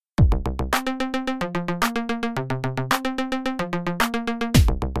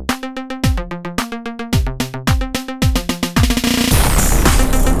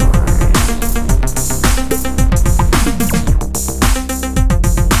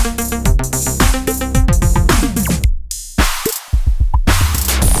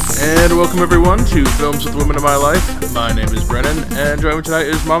And welcome everyone to Films with the Women of My Life. My name is Brennan, and joining me tonight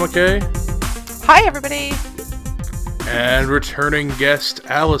is Mama Kay. Hi, everybody. And returning guest,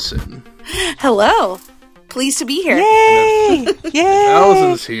 Allison. Hello. Pleased to be here. Yay! Yay! If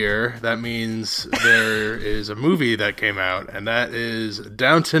Allison's here, that means there is a movie that came out, and that is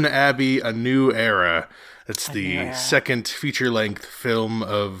Downton Abbey, A New Era. It's the second feature-length film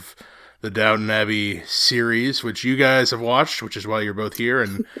of the Downton Abbey series, which you guys have watched, which is why you're both here,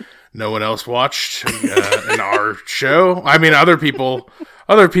 and no one else watched in our show. I mean, other people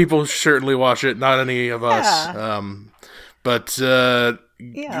certainly watch it, not any of us.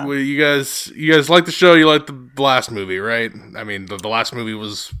 You guys like the show. You like the last movie, right? I mean, the last movie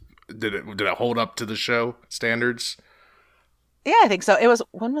was did it hold up to the show standards? Yeah, I think so. It was,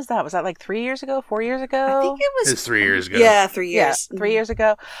 when was that? Was that like 3 years ago, 4 years ago? I think it was. It's 3 years ago. Yeah, 3 years. Yeah, 3 years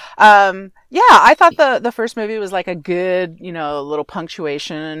ago. I thought the first movie was like a good, little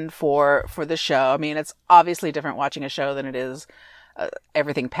punctuation for the show. I mean, it's obviously different watching a show than it is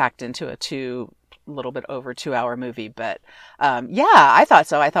everything packed into a little bit over 2 hour movie. But I thought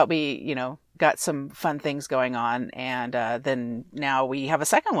so. I thought we, got some fun things going on, and then now we have a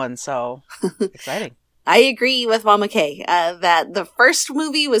second one. So exciting. I agree with Mama Kay that the first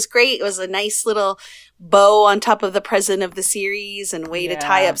movie was great. It was a nice little bow on top of the present of the series and way to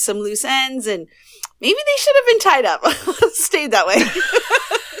tie up some loose ends. And maybe they should have been tied up. Stayed that way.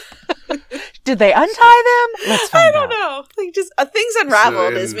 Did they untie them? Let's find out. I don't know. Like just things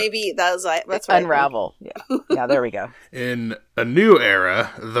unraveled that's what unravel. Yeah, there we go. In A New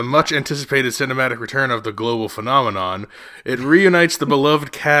Era, the much anticipated cinematic return of the global phenomenon, it reunites the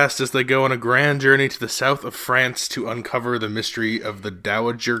beloved cast as they go on a grand journey to the south of France to uncover the mystery of the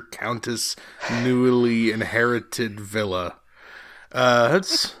Dowager Countess' newly inherited villa.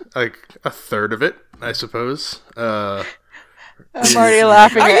 That's like a third of it, I suppose. I'm already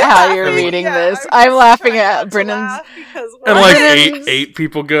laughing at how you're reading this. I'm laughing at Brennan's. And like eight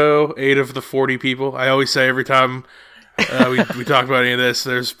people go, 8 of the 40 people. I always say every time we talk about any of this,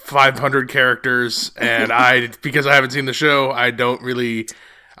 there's 500 characters, and because I haven't seen the show, I'm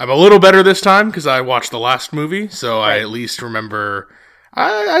a little better this time because I watched the last movie, so right. I at least remember,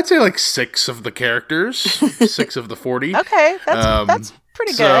 I'd say like 6 of the characters, 6 of the 40. Okay, that's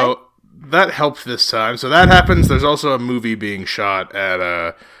pretty good. That helped this time. So that happens. There's also a movie being shot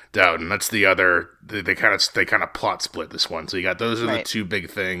at Downton. That's the other. They kind of plot split this one. So you got those are the two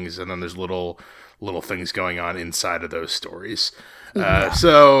big things, and then there's little things going on inside of those stories.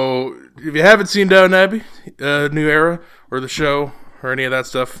 So if you haven't seen Downton Abbey, New Era, or the show, or any of that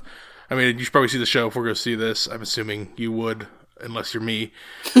stuff, I mean, you should probably see the show if we're going to see this. I'm assuming you would. Unless you're me.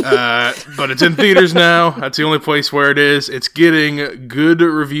 But it's in theaters now. That's the only place where it is. It's getting good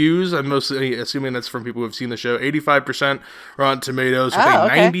reviews. I'm mostly assuming that's from people who have seen the show. 85% Rotten Tomatoes with a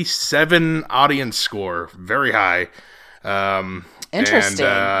 97 audience score. Very high. Interesting.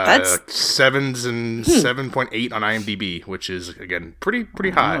 And, that's 7s and 7.8 on IMDb, which is, again, pretty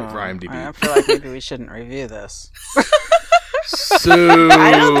high for IMDb. I feel like maybe we shouldn't review this. So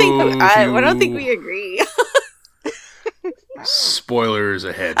I don't think we agree. Spoilers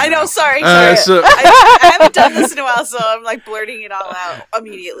ahead. I know, sorry. I haven't done this in a while, so I'm like blurting it all out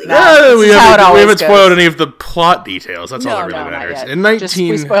immediately. We haven't spoiled any of the plot details. That's all that really matters. In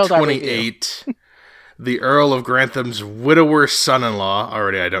 1928, the Earl of Grantham's widower son-in-law,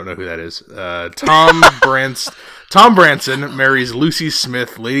 already I don't know who that is, Tom Branson marries Lucy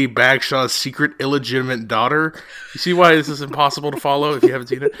Smith, Lady Bagshaw's secret illegitimate daughter. You see why this is impossible to follow if you haven't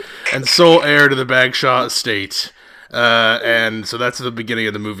seen it? And sole heir to the Bagshaw estate. And so that's the beginning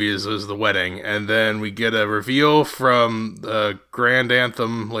of the movie is the wedding, and then we get a reveal from the Grand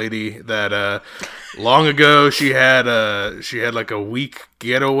Anthem lady that long ago she had like a week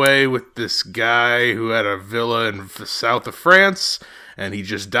getaway with this guy who had a villa in the south of France, and he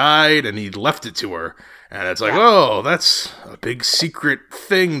just died, and he left it to her. And it's like, oh, that's a big secret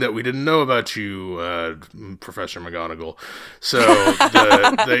thing that we didn't know about you, Professor McGonagall. So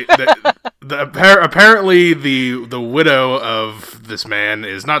apparently the widow of this man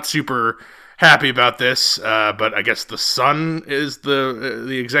is not super happy about this, but I guess the son is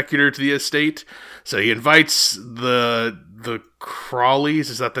the executor to the estate. So he invites the Crawleys,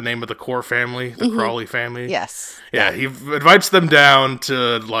 is that the name of the core family? The Crawley family? Yes. Yeah, he invites them down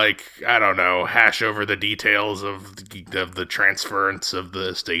to, like, I don't know, hash over the details of the transference of the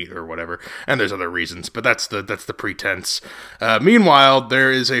estate or whatever. And there's other reasons, but that's the pretense. Meanwhile,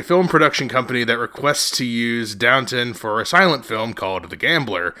 there is a film production company that requests to use Downton for a silent film called The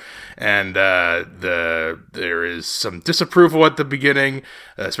Gambler. And there is some disapproval at the beginning,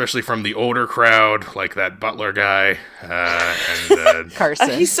 especially from the older crowd, like that butler guy. and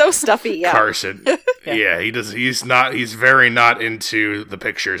Carson. He's so stuffy. Yeah, Carson. Yeah, he does. He's not. He's very not into the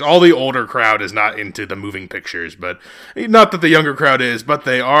pictures. All the older crowd is not into the moving pictures, but not that the younger crowd is. But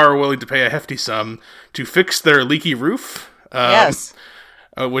they are willing to pay a hefty sum to fix their leaky roof. Yes.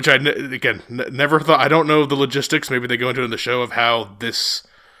 Which I never thought. I don't know the logistics. Maybe they go into it in the show of how this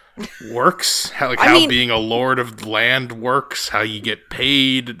works, how being a lord of land works, how you get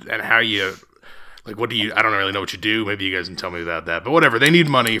paid, and how you what do you? I don't really know what you do. Maybe you guys can tell me about that. But whatever, they need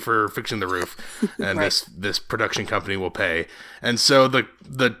money for fixing the roof, and right. this production company will pay. And so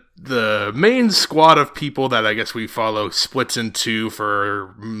the main squad of people that I guess we follow splits in two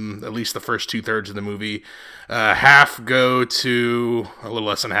for at least the first 2/3 of the movie. Half go to a little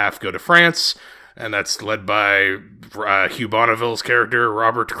less than half go to France. And that's led by Hugh Bonneville's character,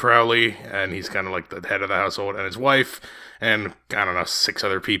 Robert Crowley, and he's kind of like the head of the household, and his wife, and I don't know, 6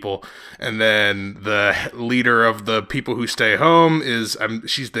 other people. And then the leader of the people who stay home is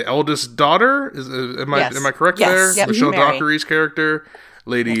she's the eldest daughter. Am I correct there? Yep. Michelle Mary. Dockery's character,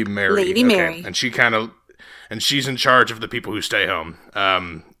 Lady Mary. Lady Mary, and she's in charge of the people who stay home.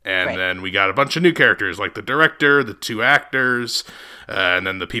 And then we got a bunch of new characters, like the director, the 2 actors, and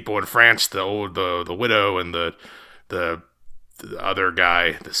then the people in France, the widow, and the other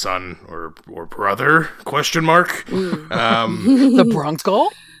guy, the son or brother ? The Bronx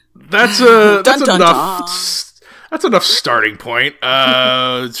Goal. That's enough. That's enough starting point.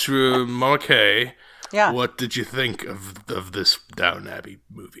 To Mama Kay, what did you think of this Downton Abbey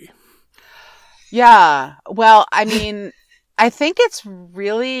movie? Yeah, well, I mean, I think it's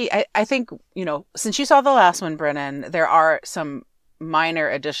really, I think, since you saw the last one, Brennan, there are some minor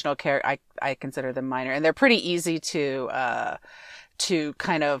additional I consider them minor, and they're pretty easy to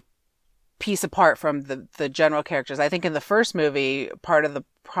kind of piece apart from the general characters. I think in the first movie, part of the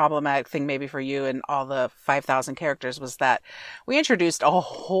problematic thing maybe for you and all the 5,000 characters was that we introduced a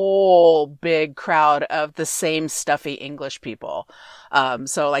whole big crowd of the same stuffy English people.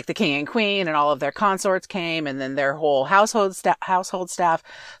 So like the king and queen and all of their consorts came, and then their whole household staff.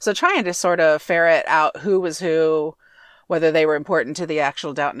 So trying to sort of ferret out who was who, whether they were important to the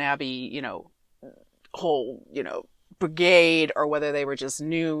actual Downton Abbey, whole, brigade, or whether they were just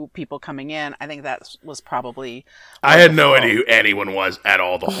new people coming in. I think that was probably... I had no idea who anyone was at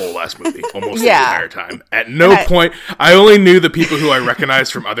all the whole last movie, almost the entire time. At no point... I only knew the people who I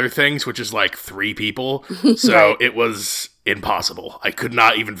recognized from other things, which is like 3 people. So It was impossible. I could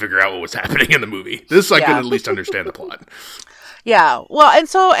not even figure out what was happening in the movie. This I could at least understand the plot. Yeah. Well, and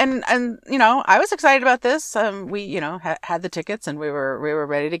so, and I was excited about this. We, had the tickets, and we were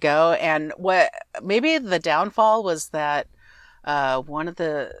ready to go. And what maybe the downfall was that, one of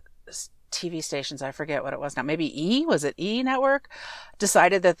the TV stations, I forget what it was now, maybe was it E Network,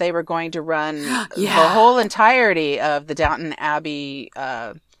 decided that they were going to run the whole entirety of the Downton Abbey,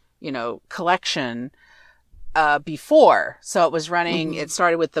 collection, before. So it was running, it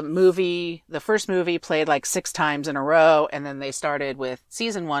started with the first movie played like 6 times in a row, and then they started with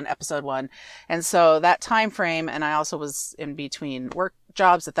season 1, episode 1. And so that time frame, and I also was in between work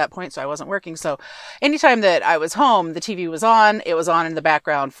jobs at that point, so I wasn't working. So anytime that I was home, the TV was on, it was on in the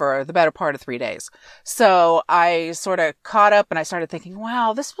background for the better part of 3 days. So I sort of caught up, and I started thinking,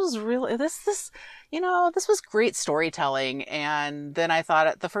 wow, this was really, this was great storytelling. And then I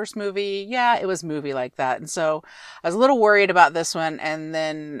thought the first movie, it was movie like that. And so I was a little worried about this one. And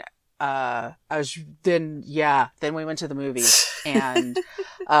then, then we went to the movies, and,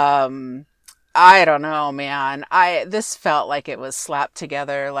 I don't know, man. This felt like it was slapped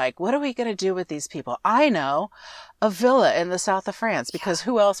together. Like, what are we going to do with these people? I know, a villa in the south of France, because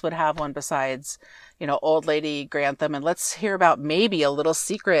who else would have one besides, old lady Grantham? And let's hear about maybe a little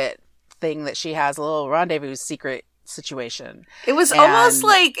secret thing that she has, a little rendezvous secret situation. It was almost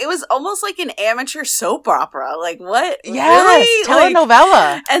like an amateur soap opera. Like, what? Yes, really?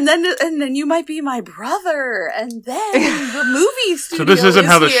 Telenovela. And then you might be my brother, and then the movie studio. So this isn't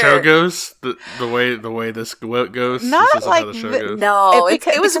how the here. show goes. The way this goes. Not this like how the show goes. No,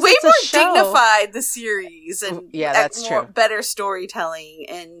 it was way more dignified. The series, and that's more true. Better storytelling,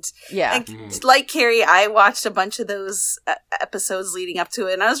 and like Carrie, I watched a bunch of those episodes leading up to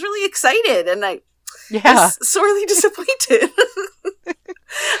it, and I was really excited, and I was sorely disappointed.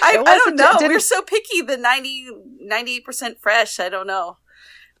 I don't know. We're so picky. The 98% fresh. I don't know.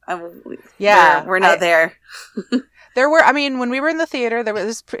 We're not there. There were, when we were in the theater, it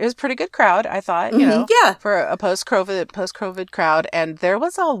was a pretty good crowd, I thought, for a post-COVID crowd. And there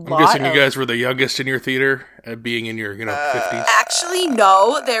was a lot. I'm guessing you guys were the youngest in your theater, being in your, 50s. Actually,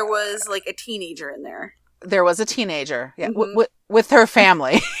 no. There was like a teenager in there. There was a teenager, with her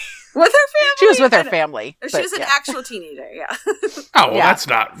family. With her family? She was with her family. She was an actual teenager, yeah. Oh, well,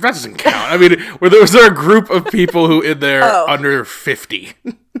 that doesn't count. I mean, was there a group of people who in there under 50?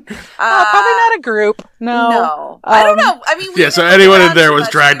 Probably not a group. No. I don't know. I mean, so anyone in there was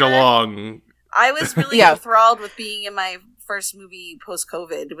dragged along. I was really enthralled with being in my first movie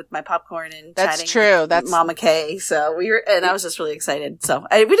post-COVID with my popcorn and That's chatting true. with That's Mama Kay. So I was just really excited. So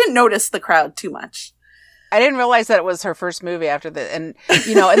we didn't notice the crowd too much. I didn't realize that it was her first movie after and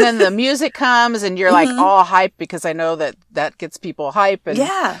then the music comes and you're like all hyped because I know that gets people hype.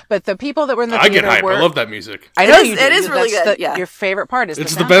 And, but the people that were in the theater get hype. I love that music. I know you do. It is really good. Your favorite part is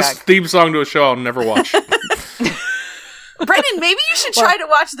it's the best theme song to a show I'll never watch. Brendan, maybe you should try to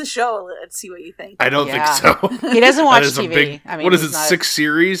watch the show and see what you think. I don't think so. He doesn't watch TV. What is it, 6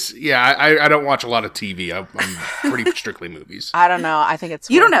 series? Yeah, I don't watch a lot of TV. I'm pretty strictly movies. I don't know. I think it's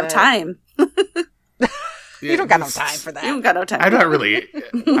You don't have time. You don't got no time for that. You don't got no time. I'm not really.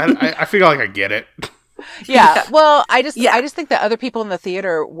 I feel like I get it. Yeah. Well, I just think that other people in the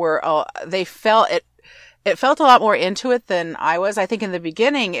theater were, they felt it. It felt a lot more into it than I was. I think in the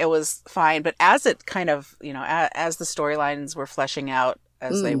beginning it was fine, but as it kind of, as the storylines were fleshing out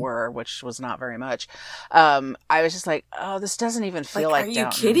as they were, which was not very much, I was just like, oh, this doesn't even feel like Are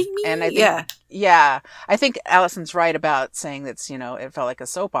Downton. you kidding me? And I think, I think Allison's right about saying that's, it felt like a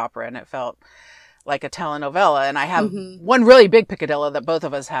soap opera and it felt like a telenovela. And I have one really big picadillo that both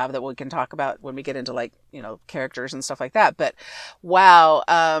of us have that we can talk about when we get into characters and stuff like that. But wow.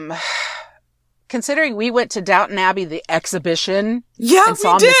 Considering we went to Downton Abbey, the exhibition, and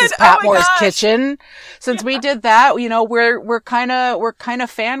saw Mrs. Patmore's kitchen, since we did that, we're kind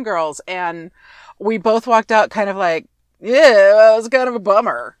of fangirls, and we both walked out kind of like, yeah, it was kind of a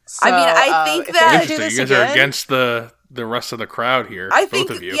bummer. So, I mean, I think that you guys are against the rest of the crowd here. Both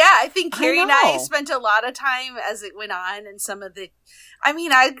of you. Yeah, I think Carrie and I spent a lot of time as it went on, and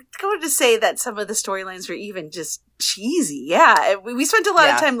I go to say that some of the storylines were even just cheesy. Yeah, we spent a lot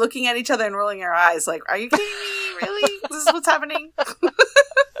of time looking at each other and rolling our eyes like, are you kidding me? Really? This is what's happening?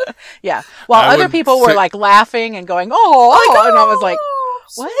 Yeah. While other people were like laughing and going, oh, and I was like,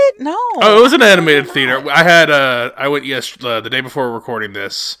 what? No. Oh, it was an animated theater. I went the day before recording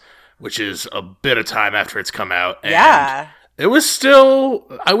this, which is a bit of time after it's come out. And it was still,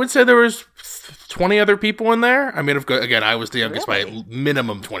 I would say there was 20 other people in there. I mean, again, I was the youngest by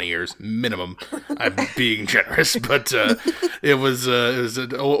minimum 20 years. Minimum. I'm being generous, but it was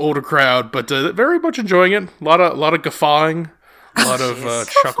an older crowd, but very much enjoying it. A lot of guffawing, a lot of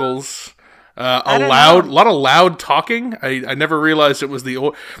chuckles. A lot of loud talking. I never realized it was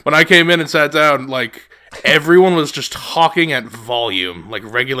when I came in and sat down, like, everyone was just talking at volume, like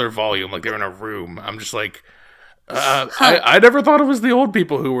regular volume, like they're in a room. I'm just like, I never thought it was the old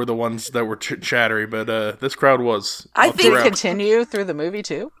people who were the ones that were chattery, but this crowd was. I think continue through the movie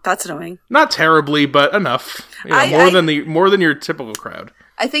too. That's annoying. Not terribly, but enough. More than your typical crowd.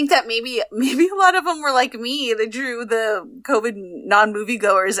 I think that maybe a lot of them were like me. They drew the COVID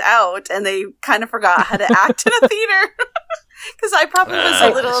non-moviegoers out, and they kind of forgot how to act in a theater. Because I probably was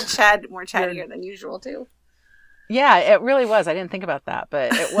a little more chattier than usual too. Yeah, it really was. I didn't think about that,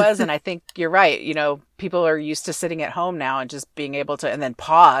 but it was. And I think you're right. People are used to sitting at home now and just being able to, and then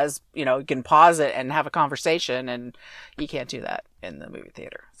pause, you can pause it and have a conversation, and you can't do that in the movie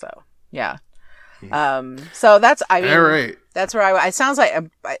theater. So, yeah. So that's, all right. That's where it sounds like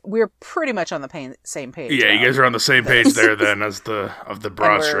we're pretty much on the same page. Yeah, you guys are on the same page there then of the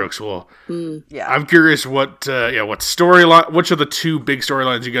broad strokes. Well, yeah. I'm curious what storyline, which of the two big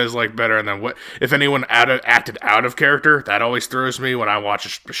storylines you guys like better, and then what, if anyone acted out of character. That always throws me when I watch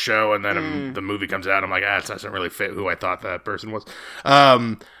a show and then the movie comes out. I'm like, it doesn't really fit who I thought that person was.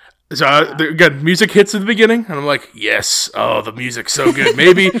 So again, music hits at the beginning, and I'm like, yes, the music's so good.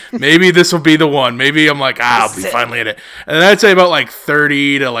 Maybe this will be the one. Maybe I'm like, I'll be finally in it. And then I'd say about like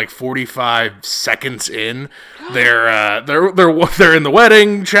 30 to like 45 seconds in, they're in the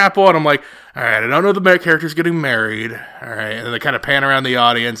wedding chapel, and I'm like, all right, I don't know the character's getting married. All right, and then they kind of pan around the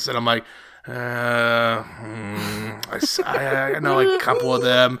audience, and I'm like, I know like a couple of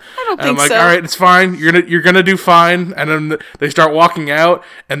them. I don't and I'm think like, so. all right, it's fine. You're gonna do fine. And then they start walking out,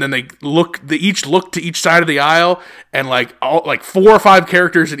 and then they each look to each side of the aisle, and like 4 or 5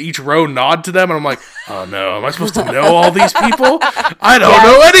 characters in each row nod to them, and I'm like, oh no, am I supposed to know all these people? I don't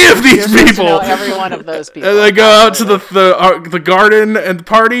know any of these people. Know every one of those people. And they go out to the garden and the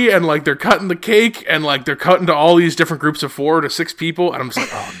party, and like they're cutting the cake, and like they're cutting to all these different groups of 4 to 6 people, and I'm just like,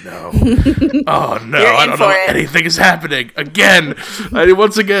 oh no. Oh no, I don't know what anything is happening again. I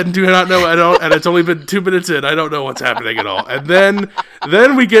once again do not know. I don't, and it's only been 2 minutes in. I don't know what's happening at all. And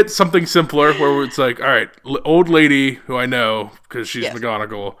then we get something simpler where it's like, all right, old lady who I know because she's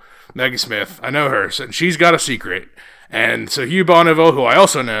McGonagall, Maggie Smith. I know her, and she's got a secret. And so Hugh Bonneville, who I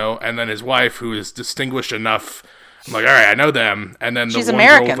also know, and then his wife, who is distinguished enough. I'm like, all right, I know them. And then she's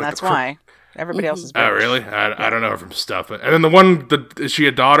American. That's why. Everybody else is British. Oh, really? I don't know her from stuff. And then the one, is she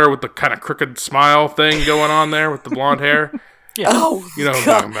a daughter with the kind of crooked smile thing going on there with the blonde hair? Yeah. Oh, you know what I'm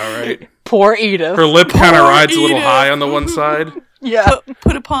talking about, right? Poor Edith. Her lip kind of rides a little high on the one side. Yeah.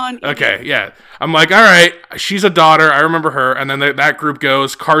 Put upon Edith. Okay, yeah. I'm like, all right, she's a daughter. I remember her. And then that group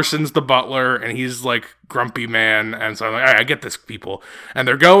goes, Carson's the butler, and he's like grumpy man. And so I'm like, all right, I get this, people. And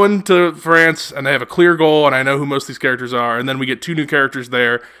they're going to France, and they have a clear goal, and I know who most of these characters are. And then we get 2 new characters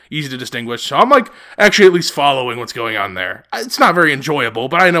there, easy to distinguish. So I'm like, actually at least following what's going on there. It's not very enjoyable,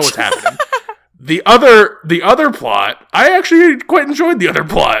 but I know what's happening. The other plot, I actually quite enjoyed the other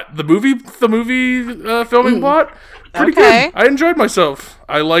plot. The movie filming plot, pretty good. I enjoyed myself.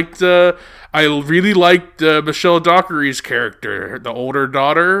 I really liked Michelle Dockery's character, the older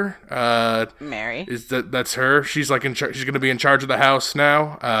daughter. Mary. That's her? She's like she's going to be in charge of the house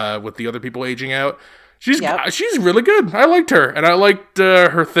now, with the other people aging out. She's really good. I liked her, and I liked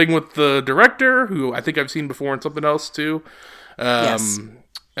her thing with the director, who I think I've seen before in something else too. Yes.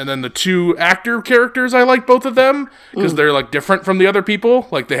 And then the 2 actor characters, I like both of them because they're like different from the other people.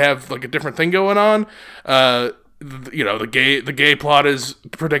 Like they have like a different thing going on. The gay plot is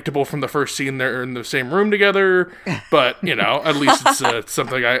predictable from the first scene. They're in the same room together, but at least it's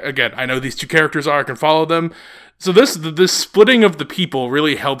something. I know these 2 characters are. I can follow them. So this splitting of the people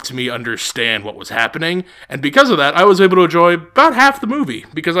really helped me understand what was happening, and because of that, I was able to enjoy about half the movie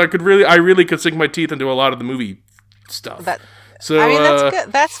because I really could sink my teeth into a lot of the movie stuff. So I mean, that's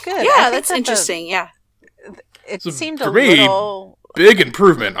good. That's good. Yeah, that's interesting. It seemed a little big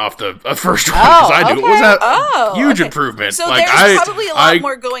improvement off the first one because I knew it was a huge improvement. So there's probably a lot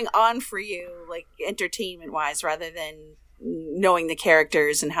more going on for you, like entertainment wise, rather than knowing the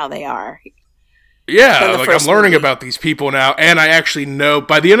characters and how they are. Yeah, like I'm learning about these people now, and I actually know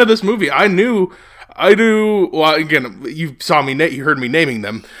by the end of this movie, I knew. Well, again, you heard me naming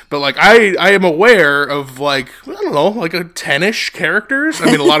them, but like I am aware of like, I don't know, like a 10-ish characters. I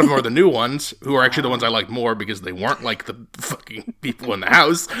mean, a lot of them are the new ones who are actually the ones I like more because they weren't like the fucking people in the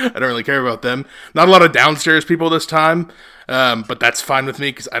house. I don't really care about them. Not a lot of downstairs people this time. But that's fine with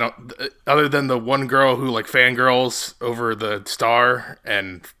me because I don't, other than the one girl who like fangirls over the star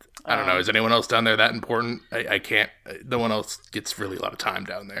and I don't know. Is anyone else down there that important? I can't, no one else gets really a lot of time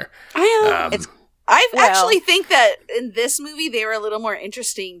down there. I actually think that in this movie, they were a little more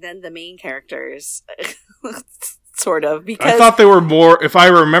interesting than the main characters. Sort of. Because I thought they were more, if I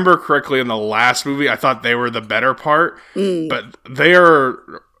remember correctly in the last movie, I thought they were the better part. But they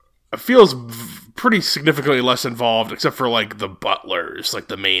feels pretty significantly less involved, except for like the butlers, like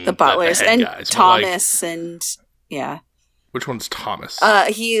the butlers, the head and guys. Thomas and, yeah. Which one's Thomas?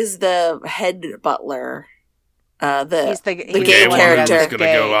 He is the head butler. He's the gay character. Who's going to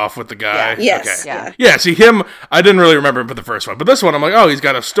go off with the guy. Yeah. Yes. Okay. Yeah. See him. I didn't really remember him for the first one, but this one, I'm like, oh, he's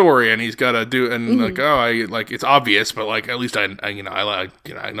got a story and he's got to do, and it's obvious, but like at least I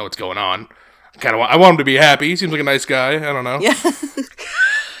know what's going on. I want him to be happy. He seems like a nice guy. I don't know. Yeah.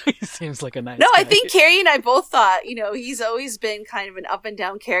 He seems like a nice guy. I think Carrie and I both thought, he's always been kind of an up and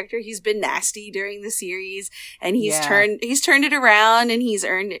down character. He's been nasty during the series, and he's turned it around, and he's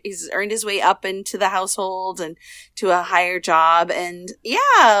earned his way up into the household and to a higher job. And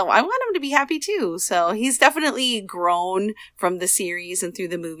I want him to be happy too. So he's definitely grown from the series and through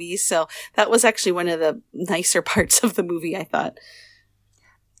the movies. So that was actually one of the nicer parts of the movie, I thought.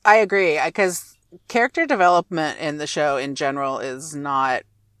 I agree, because character development in the show in general is not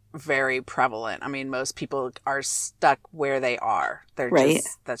very prevalent. I mean, most people are stuck where they are. They're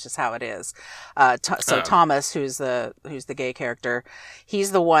that's just how it is. Thomas, who's the gay character,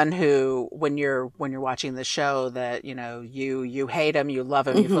 he's the one who, when you're watching the show, that you hate him, you love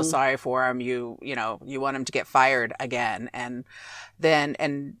him, you feel sorry for him, you want him to get fired again, and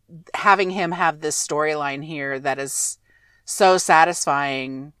having him have this storyline here that is so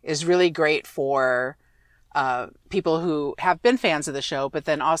satisfying is really great for people who have been fans of the show, but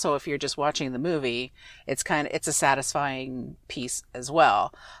then also if you're just watching the movie, it's a satisfying piece as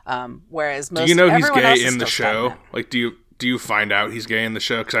well. Whereas most, do you know he's gay in the show? Stagnant. Like, do you find out he's gay in the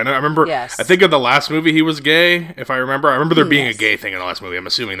show? Because I remember. Yes. I think in the last movie he was gay. If I rember there being a gay thing in the last movie. I'm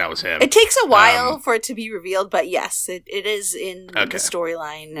assuming that was him. It takes a while for it to be revealed, but yes, it is in the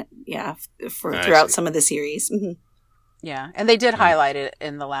storyline. Yeah, throughout some of the series. Mm-hmm. Yeah, and they did highlight it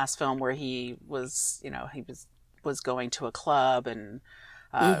in the last film where he was, was going to a club and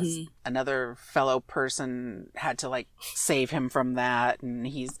another fellow person had to like save him from that, and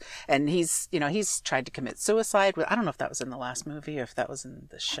he's tried to commit suicide. I don't know if that was in the last movie or if that was in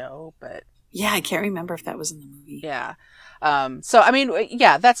the show, but yeah, I can't remember if that was in the movie. Yeah. So I mean,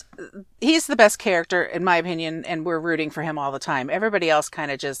 yeah, he's the best character in my opinion, and we're rooting for him all the time. Everybody else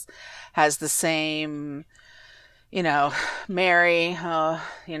kind of just has the same, Mary,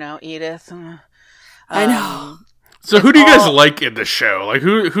 Edith. I know. So who do you guys like in the show? Like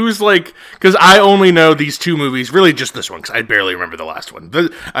who's like, because I only know these two movies, really just this one, because I barely remember the last one.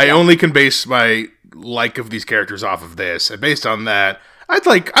 I only can base my like of these characters off of this, and based on that, I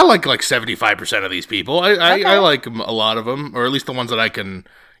like 75% of these people. I like a lot of them, or at least the ones that I can,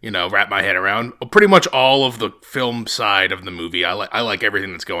 wrap my head around. Pretty much all of the film side of the movie, I like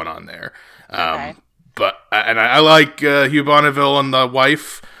everything that's going on there. But I like Hugh Bonneville and the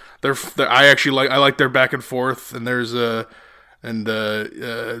wife. I like their back and forth, and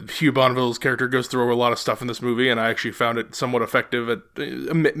Hugh Bonneville's character goes through a lot of stuff in this movie, and I actually found it somewhat effective at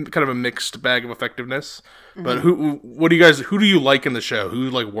kind of a mixed bag of effectiveness. Mm-hmm. But who do you like in the show? Who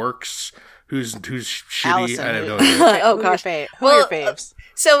like works? Who's shitty? Allison, I don't know. Oh gosh, who are your faves?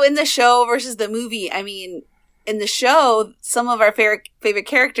 So in the show versus the movie, I mean, in the show, some of our favorite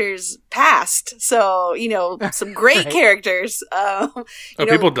characters passed. So, some great characters.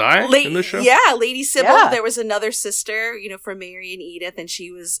 People die in the show? Yeah, Lady Sybil. There was another sister, for Mary and Edith, and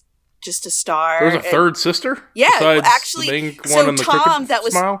she was just a star. There was a third sister? Yeah, actually. The main so one Tom, that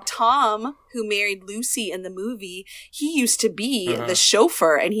was smile? Tom, who married Lucy in the movie. He used to be the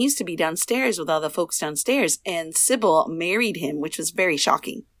chauffeur, and he used to be downstairs with all the folks downstairs. And Sybil married him, which was very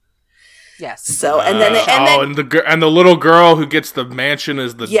shocking. Yes. So and then the little girl who gets the mansion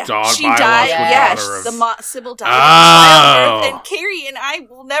is the daughter. She died. Yeah, Sybil died. And Carrie and I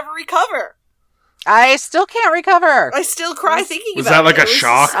will never recover. I still can't recover. I still cry thinking about it. Was that like a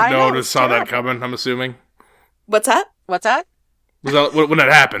shock? No one saw terrible. that coming. I'm assuming. What's that? What's that? Was that when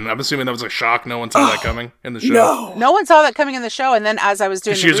that happened? I'm assuming that was a shock. No one saw that coming in the show. No one saw that coming in the show. And then as I was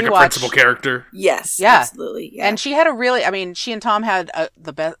doing the rewatch, she was like a principal character. Yes. Yeah. Absolutely. Yeah. And she had she and Tom had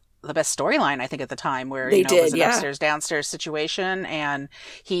the best storyline, I think, at the time, where it was an upstairs downstairs situation, and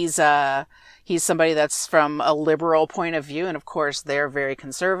he's somebody that's from a liberal point of view, and of course they're very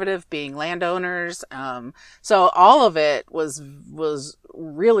conservative, being landowners. So all of it was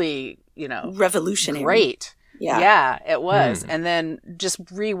really revolutionary, great. Yeah, it was. And then just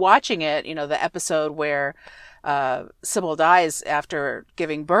rewatching it, the episode where Sybil dies after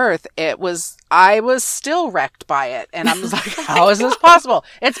giving birth, I was still wrecked by it, and I was like, how is this possible?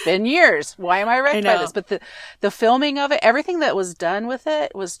 It's been years. Why am I wrecked by this? But the filming of it, everything that was done with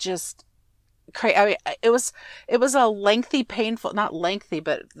it was just crazy. I mean, it was a lengthy, painful, not lengthy,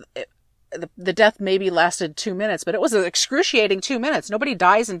 but the death maybe lasted 2 minutes, but it was an excruciating 2 minutes. Nobody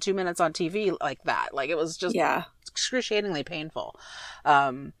dies in 2 minutes on TV like that. Like, it was just excruciatingly painful.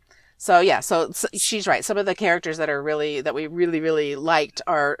 So she's right. Some of the characters that we really, really liked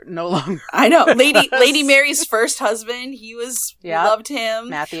are no longer. I know. Lady Mary's first husband, we loved him.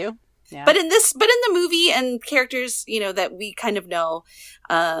 Matthew. Yeah. But in the movie and characters, that we kind of know,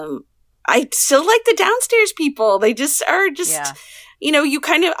 I still like the downstairs people. They just are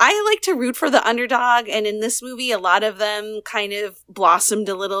I like to root for the underdog. And in this movie, a lot of them kind of blossomed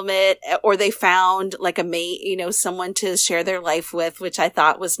a little bit, or they found like a mate, someone to share their life with, which I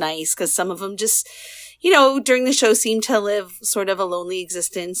thought was nice, because some of them just, during the show seemed to live sort of a lonely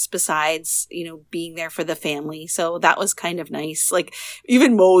existence besides, being there for the family. So that was kind of nice. Like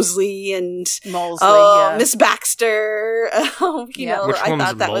even Mosley and Miss Baxter. Which I one's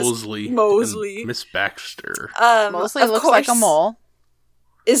thought that Mosley? Mosley. Miss Baxter. Mosley looks like a mole.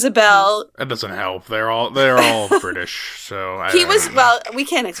 Isabel. That doesn't help. They're all British, so he was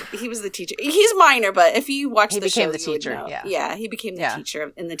he was the teacher. He's minor, but if you watch the show, he became the teacher. Yeah, he became the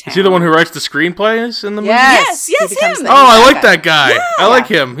teacher in the town. Is he the one who writes the screenplays in the movie? Yes, him. Oh, I like that guy. Yeah. I like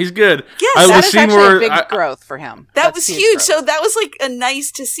him. He's good. Yes, that is actually a big growth for him. That was huge. Growth. So that was like a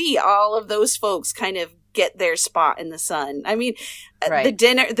nice to see all of those folks kind of get their spot in the sun. I mean,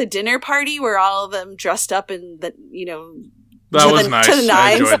 the dinner party where all of them dressed up in the that was nice. To the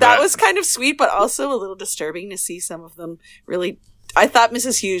nines. That was kind of sweet, but also a little disturbing to see some of them really. I thought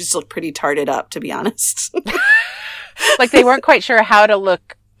Mrs. Hughes looked pretty tarted up, to be honest. Like they weren't quite sure how to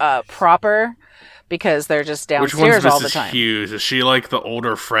look proper because they're just downstairs all the time. Which one's Mrs. Hughes? Is she like the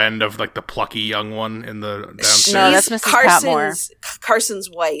older friend of like the plucky young one in the downstairs? No, that's Mrs. Patmore. Carson's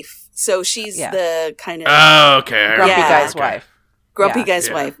wife. So she's the kind of grumpy guy's wife. Grumpy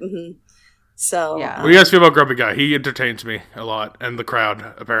guy's wife. Mm-hmm. So, Yeah. What do you guys feel about Grumpy Guy? He entertains me a lot, and the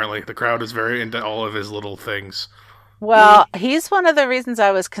crowd, apparently. The crowd is very into all of his little things. Well, he's one of the reasons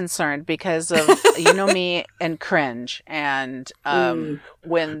I was concerned because of, you know me, and cringe. And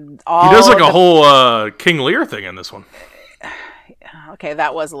when all he does like a whole King Lear thing in this one. Okay,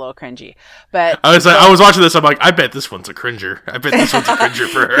 that was a little cringy. But I was watching this, I'm like, I bet this one's a cringer. I bet this one's a cringer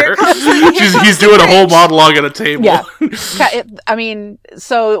for her. He's doing a whole monologue at a table. Yeah. I mean,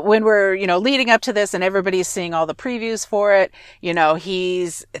 so when we're, leading up to this and everybody's seeing all the previews for it,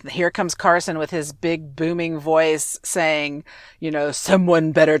 here comes Carson with his big booming voice saying,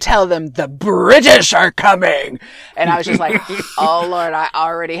 someone better tell them the British are coming. And I was just like, oh Lord, I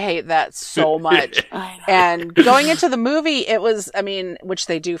already hate that so much. And going into the movie, it was, which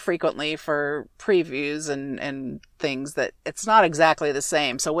they do frequently for previews and things, that it's not exactly the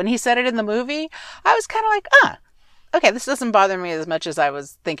same. So when he said it in the movie, I was kind of like, okay, this doesn't bother me as much as I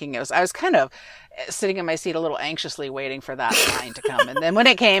was thinking it was. I was kind of sitting in my seat a little anxiously waiting for that line to come. And then when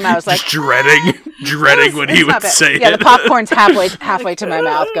it came, I was like, dreading when he would say it. Yeah, the popcorn's halfway to my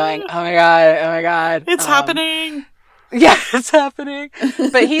mouth going, oh my God. It's happening. Yeah, it's happening.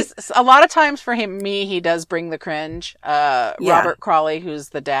 But he's a lot of times for he does bring the cringe. Robert Crawley, who's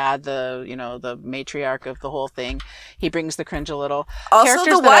the dad, the matriarch of the whole thing, he brings the cringe a little. Also,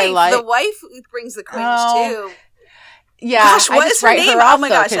 Characters the wife brings the cringe too. Yeah, gosh, what is her name? Oh my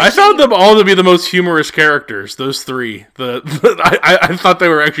gosh, I found them all to be the most humorous characters. Those three, I thought they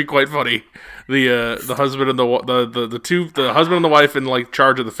were actually quite funny. The husband and the husband and the wife in like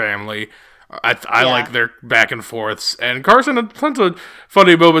charge of the family. I like their back and forths, and Carson had tons of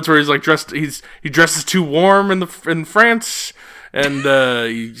funny moments where he's like he dresses too warm in France, and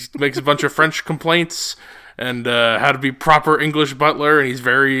he makes a bunch of French complaints, and how to be proper English butler, and he's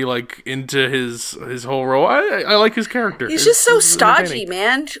very like into his whole role. I like his character. He's just so stodgy,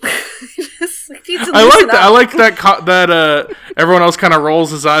 man. I like that everyone else kind of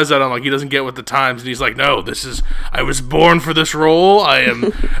rolls his eyes at him like he doesn't get with the times, and he's like, no, I was born for this role. I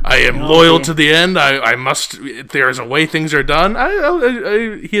am loyal to the end. I must. There is a way things are done.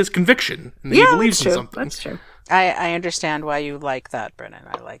 He has conviction, and he believes in something. That's true. I understand why you like that, Brennan.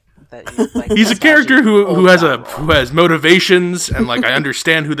 I like that you like. He's a character who has motivations, and like I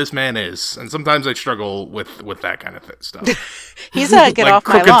understand who this man is, and sometimes I struggle with that kind of stuff. He's a get off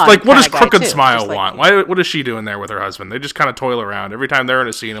my lawn. Like, what does Crooked Smile want? What is she doing there with her husband? They just kind of toil around every time they're in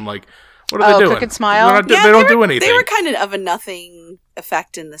a scene. I'm like, what are they doing? Crooked Smile. They don't do anything. They were kind of a nothing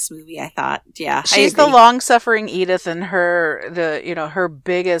effect in this movie, I thought. Yeah, she's the long-suffering Edith, and her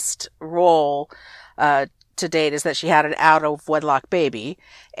biggest role to date is that she had an out-of-wedlock baby,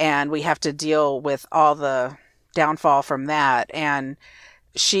 and we have to deal with all the downfall from that. And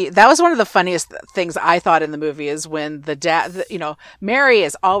that was one of the funniest things I thought in the movie, is when the dad, Mary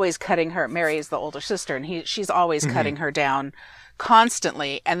is always cutting her. Mary is the older sister, and she's always cutting her down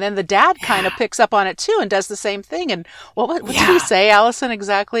constantly. And then the dad kind of picks up on it too and does the same thing. And what did he say, Allison,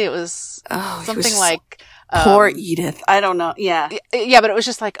 exactly? It was something like... Poor Edith. I don't know. Yeah. Yeah, but it was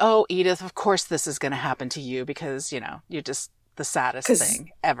just like, oh, Edith, of course this is going to happen to you because, you're just the saddest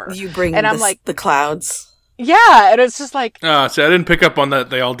thing ever. You bring I'm like, the clouds. Yeah, and it's just like... see, I didn't pick up on that.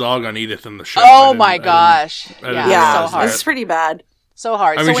 They all dog on Edith in the show. Oh my gosh. Yeah, so hard. It's pretty bad. So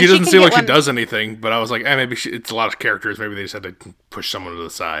hard. I mean, she doesn't seem like she does anything, but I was like, maybe it's a lot of characters. Maybe they just had to push someone to the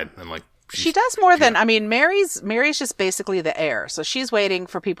side. And like, she does more than... I mean, Mary's just basically the heir. So she's waiting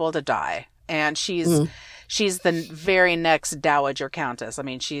for people to die. And she's the very next Dowager Countess. I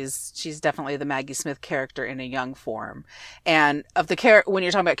mean, she's definitely the Maggie Smith character in a young form. And when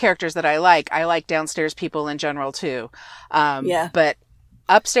you're talking about characters that I like downstairs people in general too. But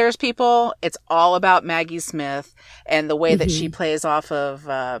upstairs people, it's all about Maggie Smith and the way that she plays off of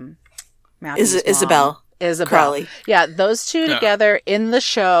Isabel Crowley. Yeah, those two together in the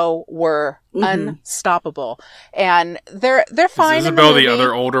show were unstoppable, and they're fine. Is Isabel in the movie. The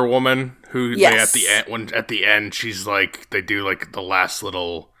other older woman who they at the end she's like they do like the last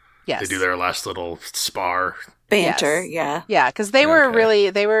little they do their last little spar banter. Yeah, because they were really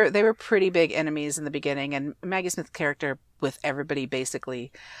they were pretty big enemies in the beginning, and Maggie Smith's character with everybody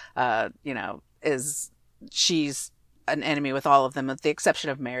basically, she's an enemy with all of them, with the exception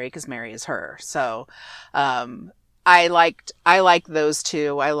of Mary, because Mary is her. So, I liked those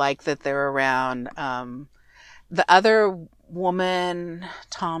two. I like that they're around. The other woman,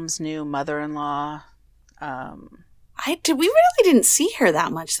 Tom's new mother-in-law. We really didn't see her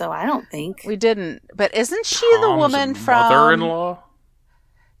that much, though. I don't think we didn't. But isn't she the woman from mother-in-law?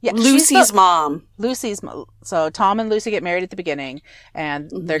 Yeah, Lucy's mom. So Tom and Lucy get married at the beginning,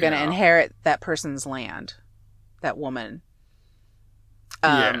 and they're going to inherit that person's land. That woman.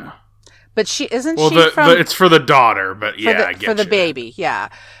 But she isn't it's for the daughter, but yeah, I get for the baby, yeah.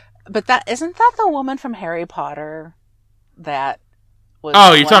 But that isn't that the woman from Harry Potter that was.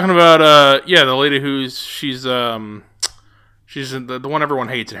 Oh, you're talking about the lady she's the one everyone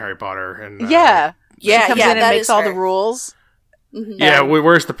hates in Harry Potter, and she comes in and makes all the rules. Mm-hmm. Yeah,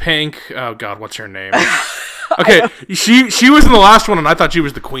 wears the pink. Oh God, what's her name? Okay, she was in the last one, and I thought she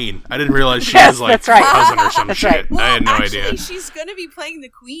was the queen. I didn't realize she was like cousin or some shit. Right. Well, I had no idea. idea. She's going to be playing the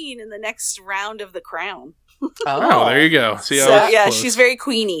queen in the next round of The Crown. Oh, there you go. See, she's very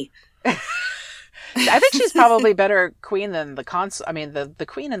queeny. I think she's probably better queen than the the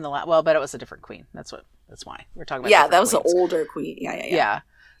queen in the but it was a different queen. That's why we're talking about. Yeah, that was queens. an older queen. Yeah.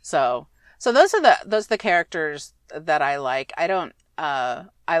 So those are the characters that I like. I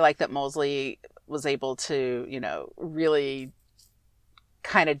like that Molesley was able to, really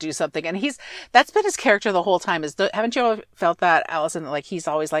kind of do something, and that's been his character the whole time. Haven't you ever felt that, Allison? Like he's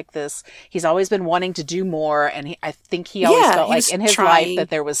always like this. He's always been wanting to do more, and I think he always felt like in his life that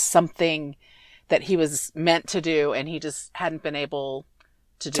there was something that he was meant to do, and he just hadn't been able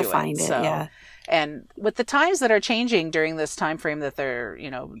to do find it. Yeah. And with the times that are changing during this time frame that they're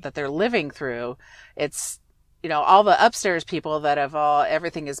living through, it's all the upstairs people that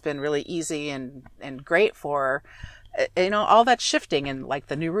everything has been really easy and great for, all that shifting and like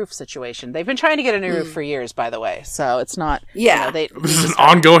the new roof situation. They've been trying to get a new roof for years, by the way. So it's not, this is an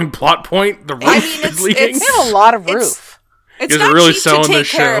ongoing plot point. The roof is leaking. They have a lot of roof. It's not really cheap to take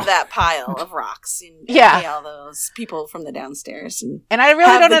care of that pile of rocks and pay all those people from the downstairs. And I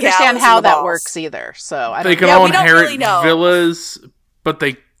really don't understand how that works either. So they can all inherit villas, but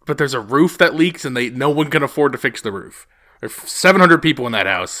there's a roof that leaks, and no one can afford to fix the roof. There's 700 people in that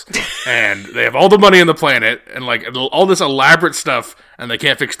house, and they have all the money on the planet, and like all this elaborate stuff, and they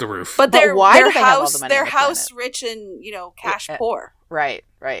can't fix the roof. But their house rich and cash poor. Right.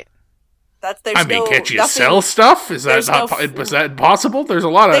 Can't you sell stuff? Is that possible? There's a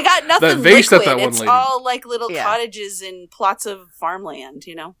lot of they got nothing liquid. It's all like little cottages and plots of farmland,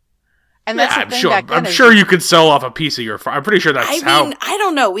 And that's I'm sure you could sell off a piece of your farm. I'm pretty sure that's how. I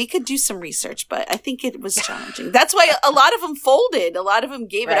don't know. We could do some research, but I think it was challenging. That's why a lot of them folded. A lot of them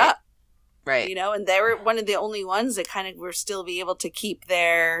gave it up. Right. And they were one of the only ones that kind of were still be able to keep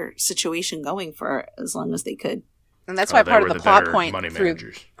their situation going for as long as they could. And that's why part of the plot point money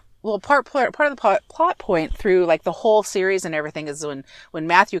managers. Well, part of the plot point through like the whole series and everything is when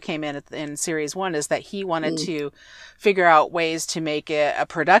Matthew came in series 1 is that he wanted to figure out ways to make it a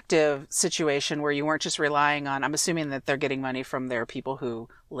productive situation where you weren't just relying on, I'm assuming that they're getting money from their people who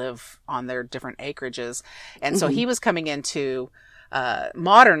live on their different acreages. And so he was coming in to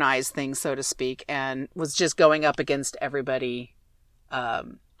modernize things, so to speak, and was just going up against everybody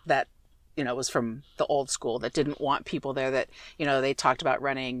that was from the old school that didn't want people there, that, they talked about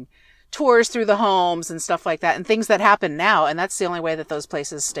running tours through the homes and stuff like that and things that happen now. And that's the only way that those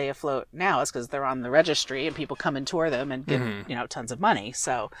places stay afloat now is because they're on the registry and people come and tour them and give, tons of money.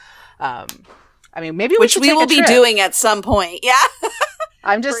 So, maybe which we will be doing at some point. Yeah.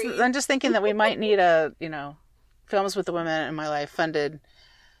 I'm just thinking that we might need a, Films with the Women in My Life funded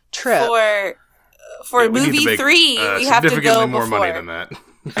trip for movie 3. We have to go more before. Money than that.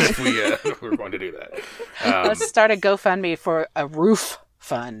 If we're going to do that. Let's start a GoFundMe for a roof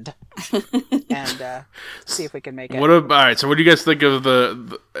fund and see if we can make it. All right, so what do you guys think of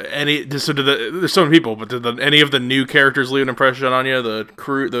there's so many people, but did any of the new characters leave an impression on you? The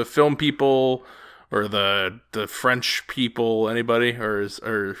crew, the film people, or the French people, anybody?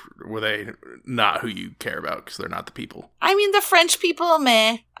 Or were they not who you care about because they're not the people? The French people,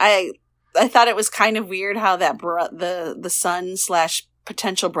 meh. I thought it was kind of weird how that the son /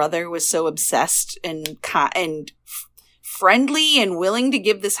 potential brother was so obsessed and friendly and willing to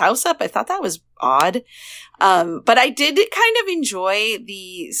give this house up. I thought that was odd. But I did kind of enjoy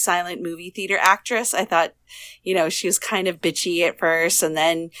the silent movie theater actress. I thought, she was kind of bitchy at first, and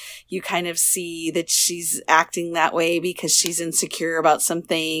then you kind of see that she's acting that way because she's insecure about some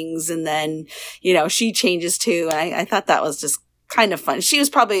things, and then, she changes too. And I thought that was just kind of fun. She was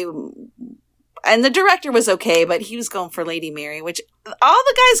probably... And the director was okay, but he was going for Lady Mary, which all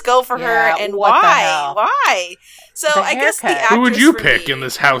the guys go for her. And why? Why? So I guess the actress who would you pick in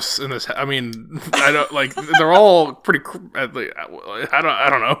this house? I don't like. They're all pretty. I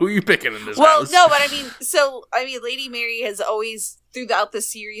don't know who you picking in this house. Well, no, but Lady Mary has always throughout the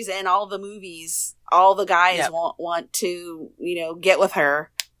series and all the movies, all the guys want to get with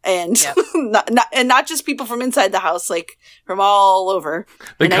her. And not just people from inside the house, like from all over.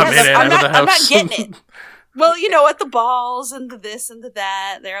 They come in and out of the house. I'm not getting it. Well, at the balls and the this and the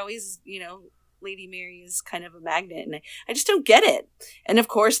that, they're always, Lady Mary is kind of a magnet, and I just don't get it. And of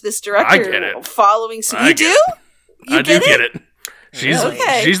course, this director following suit. You do? I do get it. She's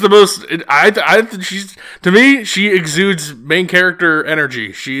the most. She's, to me, she exudes main character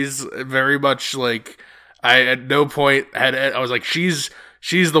energy. She's very much like, I at no point I was like, she's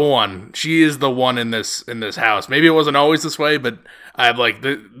the one. She is the one in this house. Maybe it wasn't always this way, but I'm like,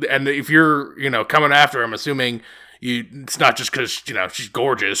 and if you're coming after her, I'm assuming it's not just because she's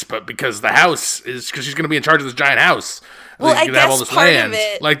gorgeous, but because the house is, because she's going to be in charge of this giant house. Well, I guess have all this part land. Of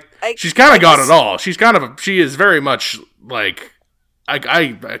it, like she's kind of got it all. She's she is very much like.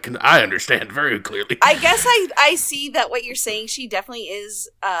 I understand very clearly. I guess I see that what you're saying. She definitely is,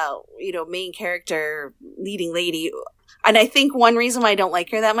 main character, leading lady. And I think one reason why I don't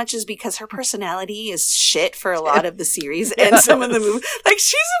like her that much is because her personality is shit for a lot of the series and some of the movies. Like,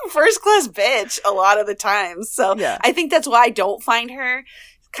 she's a first class bitch a lot of the time. So I think that's why I don't find her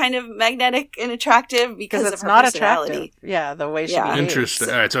kind of magnetic and attractive, because it's of her not personality. Attractive. Yeah, the way she behaves. Interesting.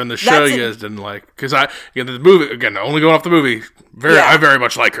 All right, so in the show you guys didn't like, because the movie, again, only going off the movie, I very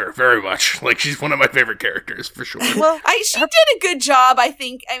much like her, very much. Like, she's one of my favorite characters for sure. Well, she did a good job, I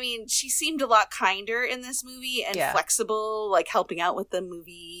think. I mean, she seemed a lot kinder in this movie and flexible, like helping out with the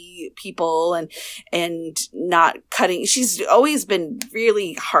movie people and not cutting. She's always been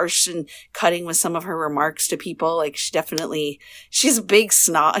really harsh and cutting with some of her remarks to people. Like, she's a big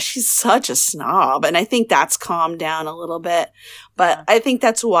snob. She's such a snob, and I think that's calmed down a little bit. But I think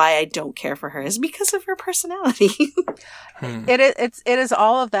that's why I don't care for her, is because of her personality. It is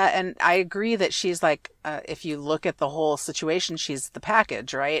all of that, and I agree that she's like, if you look at the whole situation, she's the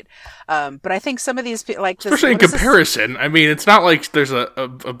package, right? But I think some of these, like, especially in comparison, I mean, it's not like there's a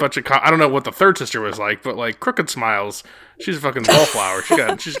bunch of I don't know what the third sister was like, but like Crooked Smiles, she's a fucking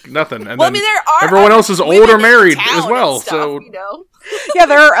wallflower. She's nothing. And then everyone else is old or married as well. Stuff, so yeah,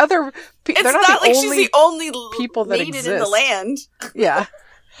 there are other. It's not like she's the only people that exist in the land. Yeah.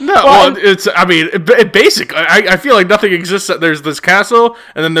 No, well, it's. I mean, basic. I feel like nothing exists. There's this castle,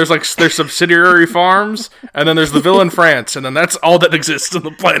 and then there's subsidiary farms, and then there's the villa in France, and then that's all that exists on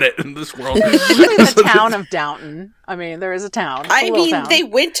the planet in this world. The town of Downton. I mean, there is a town. They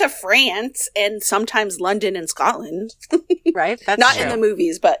went to France and sometimes London and Scotland. Right? That's not true. In the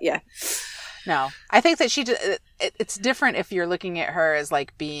movies, but yeah. No, I think that it's different if you're looking at her as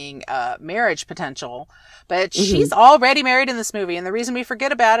like being marriage potential, but she's already married in this movie. And the reason we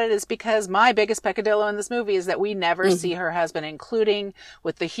forget about it is because my biggest peccadillo in this movie is that we never see her husband, including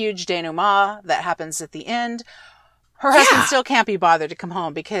with the huge denouement that happens at the end. Her husband still can't be bothered to come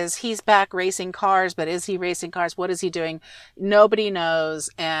home because he's back racing cars, but is he racing cars? What is he doing? Nobody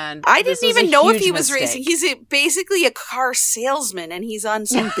knows. And I didn't even know if he was racing. He's basically a car salesman, and he's on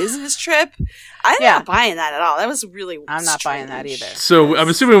some business trip. I'm not buying that at all. That was really I'm not buying that either. So I'm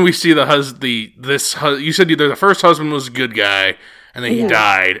assuming we see you said the first husband was a good guy, and then he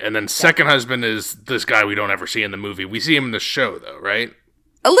died, and then second husband is this guy we don't ever see in the movie. We see him in the show, though, right?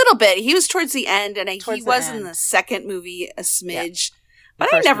 A little bit. He was towards the end, and he was in the second movie a smidge.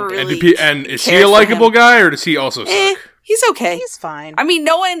 But I never really. And is he a likable guy, or does he also suck? He's okay. He's fine. I mean,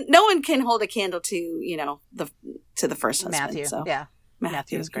 no one can hold a candle to the first husband. Matthew. So. Yeah,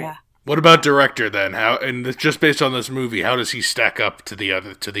 Matthew is great. Yeah. What about director then? Just based on this movie, how does he stack up to the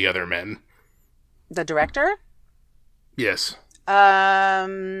other men? The director? Yes.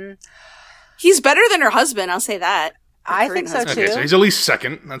 He's better than her husband. I'll say that. I think so too. Okay, so he's at least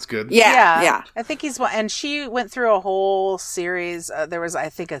second. That's good. Yeah. I think he's one, and she went through a whole series. There was, I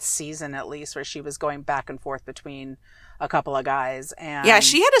think, a season at least where she was going back and forth between a couple of guys. And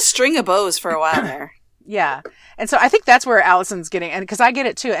she had a string of beaux for a while there. Yeah. And so I think that's where Allison's getting, and because I get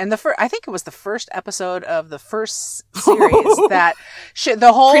it too. And I think it was the first episode of the first series that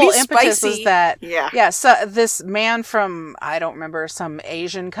the whole pretty impetus spicy. was that, so this man from, I don't remember, some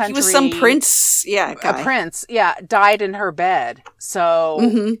Asian country. He was some prince, guy. A prince, died in her bed.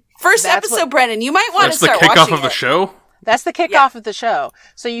 So first episode, Brennan, you might want to start watching it. That's the kickoff of the show? That's the kickoff of the show.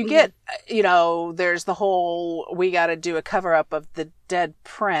 So you get, there's the whole, we got to do a cover up of the dead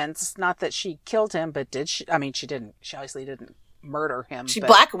prince. Not that she killed him, but did she? I mean, she didn't. She obviously didn't murder him. She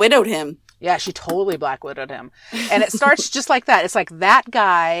Black Widowed him. Yeah, she totally Black Widowed him. And it starts just like that. It's like that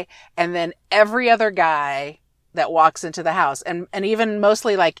guy and then every other guy that walks into the house. And even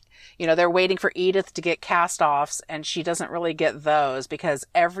mostly like, they're waiting for Edith to get cast-offs and she doesn't really get those because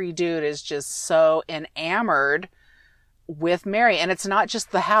every dude is just so enamored with Mary, and it's not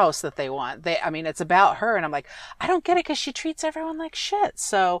just the house that they want. It's about her, and I'm like, I don't get it because she treats everyone like shit.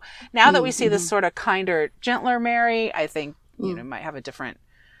 So now that we see this sort of kinder, gentler Mary, I think might have a different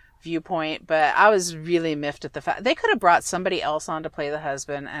viewpoint, but I was really miffed at the fact they could have brought somebody else on to play the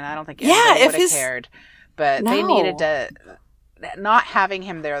husband, and I don't think anybody would have cared. But they needed to not having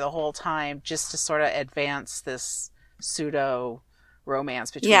him there the whole time just to sort of advance this pseudo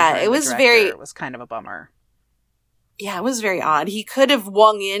romance between her and it was the director. It was kind of a bummer. Yeah, it was very odd. He could have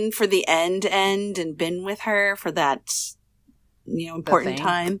wung in for the end and been with her for that, important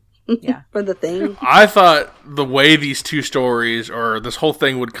time. Yeah. For the thing. I thought the way these two stories or this whole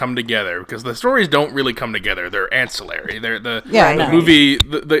thing would come together, because the stories don't really come together. They're ancillary. They're the movie.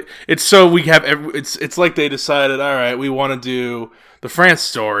 It's so we have. It's like they decided, all right, we want to do the France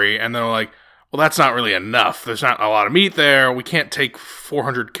story, and they're like, well, that's not really enough. There's not a lot of meat there. We can't take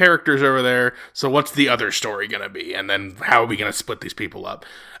 400 characters over there. So what's the other story going to be? And then how are we going to split these people up?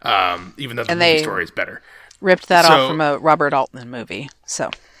 Even though the movie story is better. Ripped that off from a Robert Altman movie.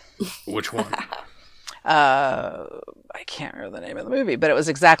 So, which one? I can't remember the name of the movie, but it was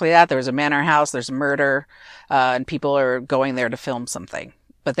exactly that. There was a manor house. There's a murder, and people are going there to film something.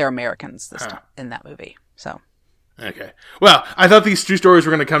 But they're Americans this time in that movie. So. Okay. Well, I thought these two stories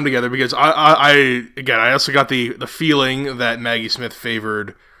were going to come together because I also got the feeling that Maggie Smith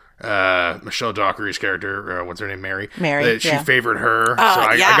favored Michelle Dockery's character. What's her name? Mary. That she favored her.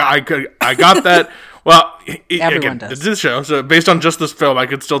 I got that. Well, everyone does. This show. So based on just this film, I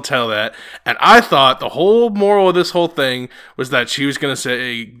could still tell that. And I thought the whole moral of this whole thing was that she was going to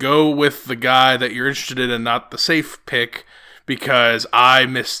say, go with the guy that you're interested in and not the safe pick. Because I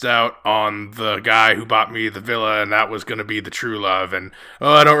missed out on the guy who bought me the villa, and that was going to be the true love. And,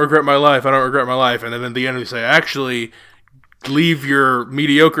 I don't regret my life. I don't regret my life. And then at the end, we say, actually, leave your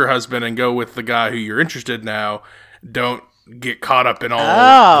mediocre husband and go with the guy who you're interested in now. Don't get caught up in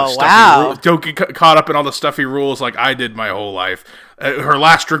all the stuffy rules. Don't get caught up in all the stuffy rules like I did my whole life. Her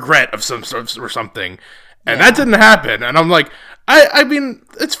last regret of some sort or something. And that didn't happen. And I'm like, I mean,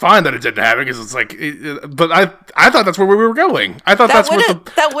 it's fine that it didn't happen because it's like, but I thought that's where we were going. I thought that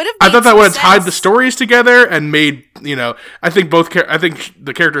would have tied the stories together and made, I think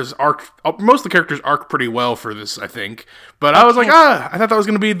the characters most of the characters arc pretty well for this, I think. But I was like, I thought that was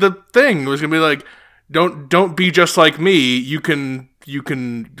going to be the thing. It was going to be like, don't be just like me. You can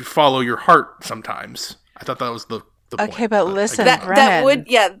follow your heart sometimes. I thought that was the point. Okay, but listen,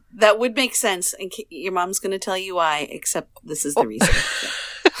 that would make sense, and your mom's going to tell you why. Except this is the reason.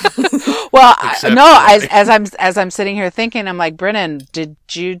 Well, as I'm sitting here thinking, I'm like, Brennan, did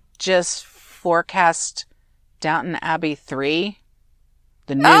you just forecast Downton Abbey 3?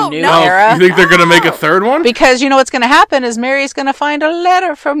 The new era? You think they're going to make a third one? Because what's going to happen is Mary's going to find a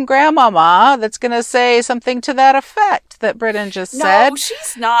letter from Grandmama that's going to say something to that effect that Brennan just said. No,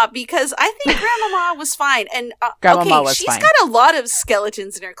 she's not, because I think Grandmama was fine. And she's fine. Got a lot of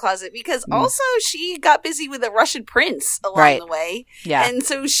skeletons in her closet because also she got busy with a Russian prince along the way. Yeah. And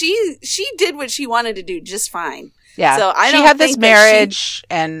so she did what she wanted to do just fine. Yeah. So she had this marriage,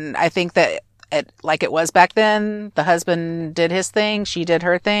 and I think that like it was back then, the husband did his thing, she did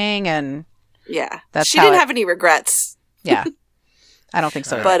her thing, and she didn't have any regrets. Yeah, I don't think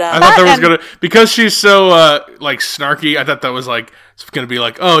so. But I thought there was gonna, because she's so snarky. I thought that was like it's gonna be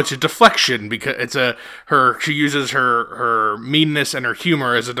like, oh, it's a deflection because she uses her meanness and her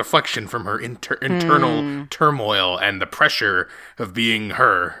humor as a deflection from her internal turmoil and the pressure of being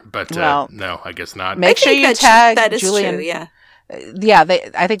her. But no, I guess not. Make sure you tag Julian. True, yeah. Yeah,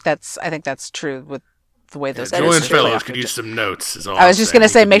 I think that's true with the way those Julian Fellows could use some notes. I was just going to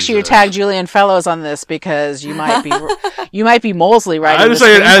say, make sure you tag Julian Fellows on this because you might be Molesley writing the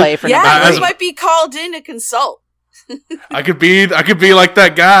screenplay for he might be called in to consult. I could be like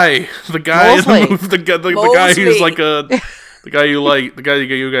that guy, the guy in the movie, the guy who's like the guy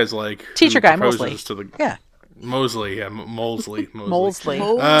you guys like, teacher guy Molesley. Molesley, yeah, Molesley.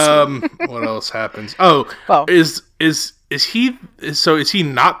 What else happens? Is he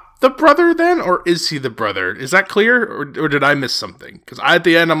not the brother then, or is he the brother? Is that clear, or did I miss something? Because at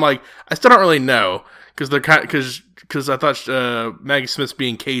the end I'm like, I still don't really know because I thought Maggie Smith's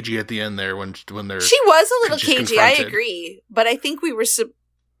being cagey at the end there when they're she was a little cagey. I agree, but I think we were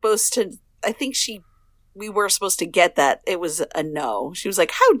supposed to. We were supposed to get that it was a no. She was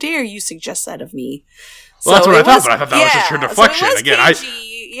like, "How dare you suggest that of me?" Well, that's what I thought, but I thought that was just her deflection. So again,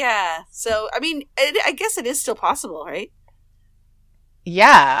 cagey, So I mean, I guess it is still possible, right?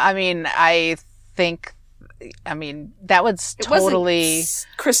 Yeah, I think that was totally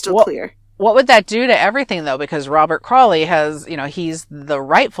crystal clear. What would that do to everything, though? Because Robert Crawley has, he's the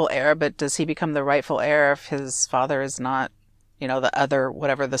rightful heir, but does he become the rightful heir if his father is not, the other,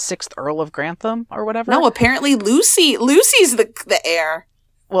 whatever, the 6th Earl of Grantham or whatever? No, apparently Lucy's the heir.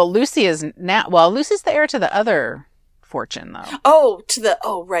 Well, Lucy's the heir to the other fortune, though. Oh, to the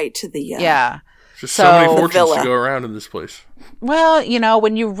Yeah. Just so many fortunes to go around in this place. Well,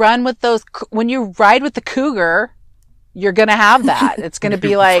 when you ride with the cougar, you're gonna have that. It's gonna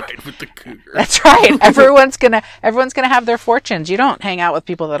be like ride with the cougar. That's right. Everyone's gonna have their fortunes. You don't hang out with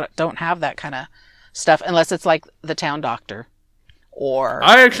people that don't have that kind of stuff unless it's like the town doctor. Or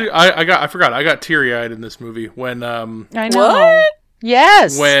I forgot. I got teary-eyed in this movie when I know. What?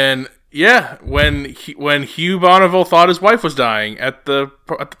 Yes. When Hugh Bonneville thought his wife was dying at the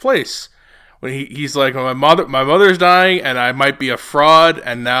place. When he's like, my mother's dying, and I might be a fraud,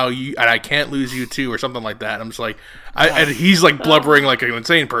 and now I can't lose you too, or something like that. And I'm just like, and he's like blubbering like an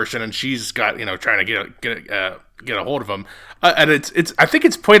insane person, and she's got trying to get a hold of him, and it's I think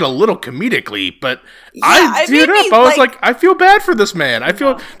it's played a little comedically, but I teared up. I was like, I feel bad for this man. I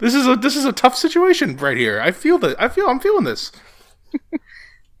feel this is a tough situation right here. I'm feeling this.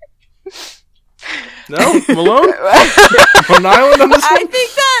 No, Malone? On an island on this one? I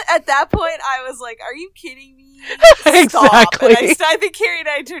think that at that point I was like, are you kidding me? Exactly. And I think Carrie and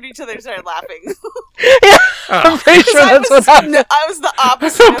I turned each other and started laughing. Yeah, I'm pretty sure that's what happened. I was the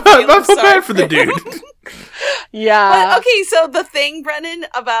opposite. I feel bad for the dude. Yeah. But, okay, so the thing, Brennan,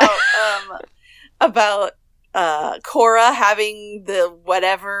 about Cora having the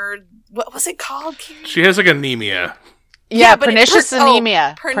whatever, what was it called, Carrie? She has like anemia. Yeah, pernicious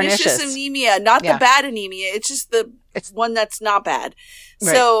anemia. Pernicious anemia, not the bad anemia. It's just it's one that's not bad.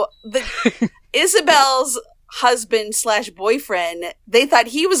 Right. So Isabel's husband / boyfriend, they thought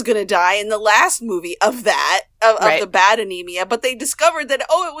he was going to die in the last movie of the bad anemia, but they discovered that, it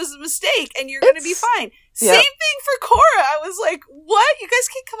was a mistake and you're going to be fine. Yep. Same thing for Cora. I was like, what? You guys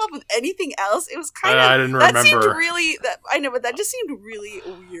can't come up with anything else? It was kind of, I didn't remember. I know, but that just seemed really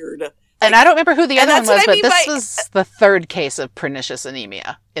weird. And I don't remember who the other one was, but this was the third case of pernicious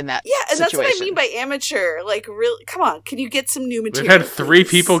anemia in that situation. Yeah, and that's what I mean by amateur. Like, really, come on, can you get some new material? We've had 3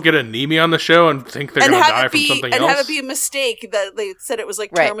 people get anemia on the show and think they're going to die from something else. And have it be a mistake that they said it was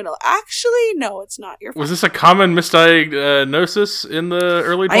like terminal. Actually, no, it's not your fault. Was this a common misdiagnosis in the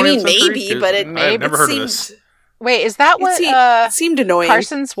early 20th century? Maybe, but I've never heard of this. Wait, is that what it seemed annoying.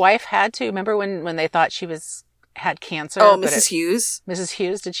 Carson's wife had to? Remember when they thought she had cancer? Oh, Mrs. Hughes? Mrs.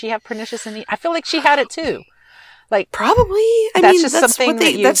 Hughes, did she have pernicious anemia? I feel like she had it too. Like, probably.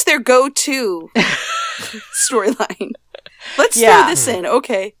 That's their go-to storyline. Let's throw this in.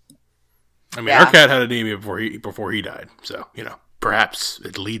 Okay. I mean, our cat had anemia before he died, so perhaps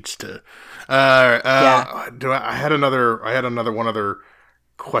it leads to. I had one other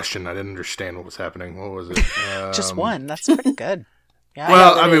question. I didn't understand what was happening. What was it? Just one. That's pretty good. Yeah,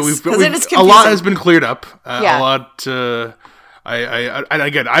 well, I mean, we've a lot has been cleared up. A lot.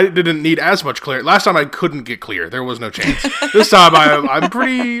 I didn't need as much clear. Last time I couldn't get clear. There was no chance. This time I'm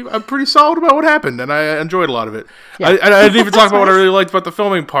pretty solid about what happened, and I enjoyed a lot of it. Yeah. I didn't even talk about what I really liked about the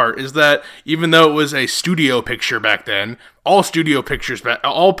filming part. Is that even though it was a studio picture back then, all pictures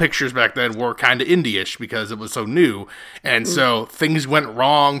back then were kind of indie-ish because it was so new, and so things went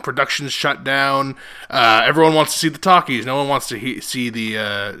wrong. Productions shut down. Everyone wants to see the talkies. No one wants to see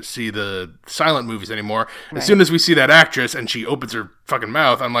the silent movies anymore. Right. As soon as we see that actress and she opens her fucking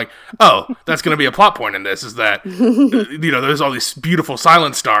mouth, I'm like, oh, that's going to be a plot point in this. Is that there's all these beautiful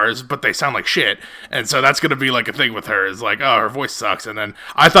silent stars, but they sound like shit, and so that's going to be like a thing with her. Is like, oh, her voice sucks. And then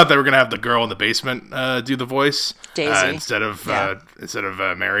I thought they were going to have the girl in the basement do the voice, Daisy. Instead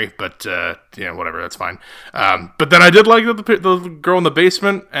of Mary, but whatever, that's fine. But then I did like the girl in the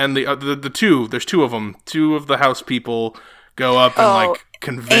basement and the two. There's 2 of them. 2 of the house people go up and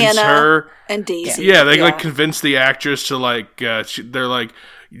convince Anna her and Daisy. Yeah, they convince the actress to they're like,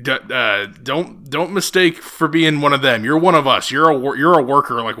 don't mistake for being one of them. You're one of us. You're a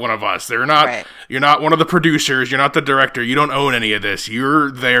worker like one of us. They're not. Right. You're not one of the producers. You're not the director. You don't own any of this.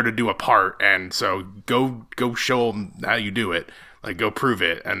 You're there to do a part, and so go show them how you do it. Like, go prove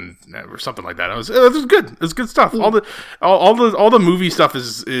it, or something like that. It was good. It was good stuff. All the movie stuff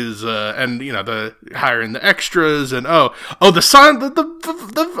is and the hiring the extras and the sound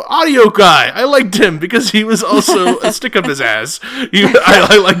the audio guy. I liked him because he was also a stick up his ass.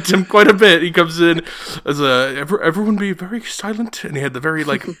 I liked him quite a bit. He comes in as everyone be very silent, and he had the very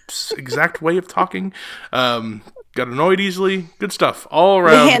exact way of talking. Got annoyed easily. Good stuff all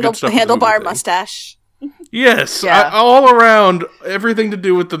around. The handlebar mustache. Yes, all around, everything to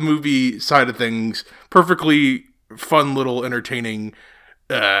do with the movie side of things, perfectly fun little entertaining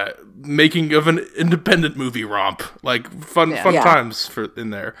making of an independent movie romp, like fun times in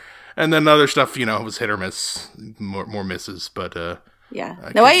there. And then other stuff, was hit or miss, more misses, but I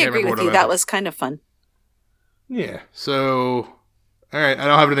agree with you. That was kind of fun. Yeah. So All right, I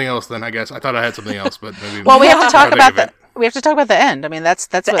don't have anything else then. I guess I thought I had something else, but maybe. Well, we have to talk about the. We have to talk about the end. I mean, that's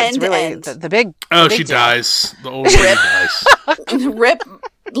what's really the big. Oh, big she deal. dies. The old lady dies. Rip,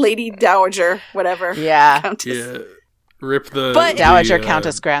 Lady Dowager, whatever. Yeah. Countess. Yeah. Rip the Dowager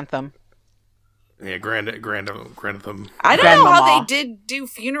Countess Grantham. Yeah, Grantham. I don't know how Grandmama. they did do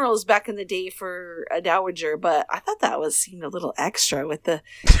funerals back in the day for a dowager, but I thought that seemed a little extra with the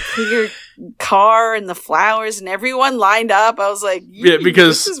clear car and the flowers and everyone lined up. I was like, Yeah,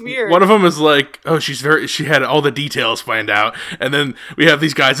 because this is weird. one of them is like, oh, she had all the details planned out, and then we have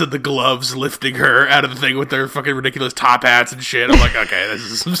these guys with the gloves lifting her out of the thing with their fucking ridiculous top hats and shit. I'm like, okay,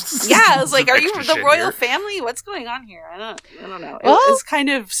 this is Yeah, I was like, some are you extra the shit royal here. family? What's going on here? I don't know. Well- It was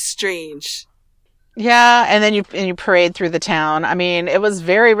kind of strange. Yeah, and then you parade through the town. I mean, it was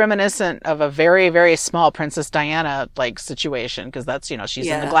very reminiscent of a very, very small Princess Diana like situation because that's she's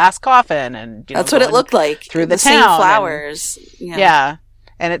in the glass coffin and That's what it going looked like through the same town and- flowers. Yeah,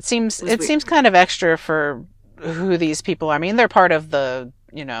 and it seems weird. seems kind of extra for who these people are. I mean, they're part of the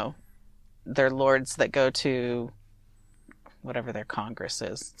they're lords that go to whatever their Congress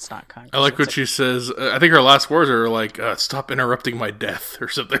is. It's not Congress. I like what it's she says. I think her last words are like, "Stop interrupting my death" or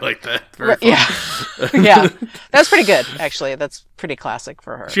something like that. Very funny. yeah, that's pretty good actually. That's pretty classic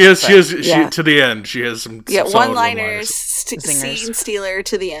for her. She has yeah. to the end. She has some solid one-liners, Zingers. scene stealer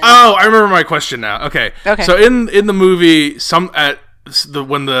to the end. Oh, I remember my question now. Okay. Okay. So in the movie,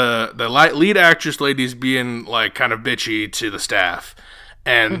 when the lead actress lady's being like kind of bitchy to the staff,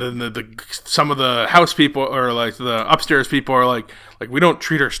 and then the some of the house people or like the upstairs people are like we don't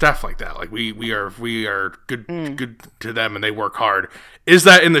treat our staff like that. Like we are good to them and they work hard. Is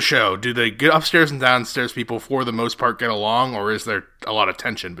that in the show? Do they get upstairs and downstairs people for the most part get along, or is there a lot of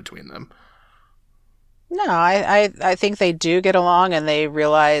tension between them? No, I think they do get along and they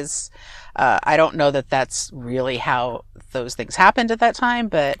realize. I don't know that that's really how those things happened at that time,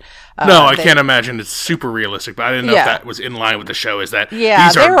 but no, I can't imagine it's super realistic. But I didn't know Yeah. if that was in line with the show. Is that Yeah,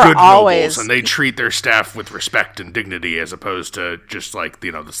 these they are were good always- nobles and they treat their staff with respect and dignity as opposed to just like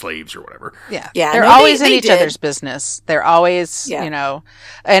the slaves or whatever. Yeah, Yeah, they're no, always they in each did. other's business. They're always, Yeah.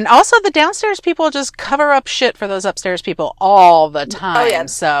 and also the downstairs people just cover up shit for those upstairs people all the time. yeah.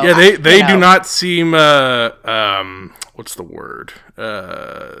 So Yeah, they you do know. not seem what's the word?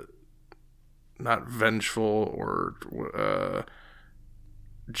 Not vengeful or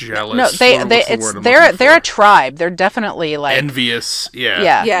jealous. No, What's the word I'm looking they're for? a tribe. They're definitely like envious. Yeah.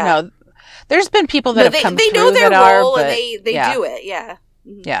 yeah. Yeah. No, there's been people that But have come they through know their that are, role but, and they yeah, do it. Yeah.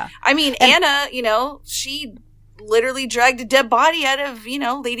 Mhm. Yeah. I mean, Anna, she literally dragged a dead body out of,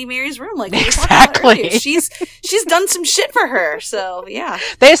 Lady Mary's room. Like we were talking about Exactly. earlier. She's done some shit for her. So yeah.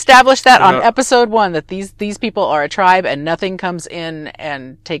 They established that on Yeah. episode 1 that these people are a tribe and nothing comes in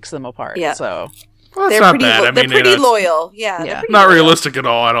and takes them apart. Yeah. So Well, that's They're not pretty bad. I they're mean, pretty it's loyal. Yeah. Yeah. They're pretty not loyal. realistic at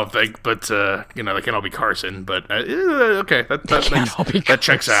all, I don't think. But they can all be Carson. But okay, that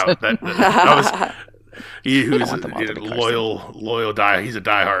checks out. That was who's want them all to be Carson. loyal die. He's a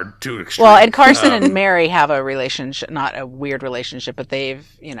diehard to an extreme. well, and Carson and Mary have a relationship, not a weird relationship, but they've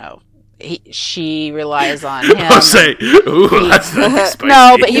she relies on him. I'll say, ooh, that's not spicy.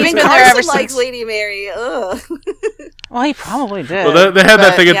 No, but he's Even been there ever Carson likes since. Lady Mary. Ugh. Well, he probably did. Well, they had that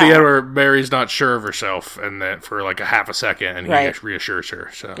but, thing at the yeah. end where Mary's not sure of herself, and that for like a half a second, and he Right. reassures her.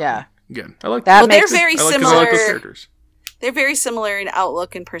 So Yeah. again, I like That Well, they're makes- very I like 'cause I like those similar. characters. They're very similar in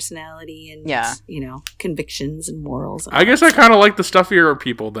outlook and personality and Yeah. convictions and morals. And I guess I kind of like the stuffier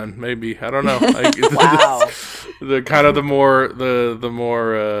people. Then maybe I don't know. Wow. the kind of the more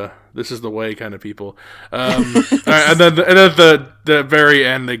this is the way kind of people. And then the very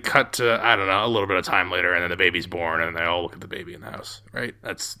end they cut to I don't know a little bit of time later, and then the baby's born, and they all look at the baby in the house. Right?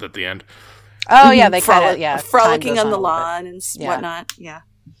 That's at the end. Oh yeah, they kind of frolicking time on goes the a little lawn and Yeah. whatnot. Yeah.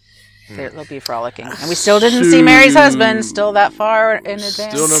 They'll be frolicking, and we still didn't see Mary's husband. Still that far in advance.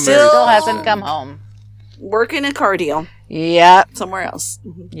 Still no Mary's Still hasn't husband. come home. Working a car deal Yep. somewhere else.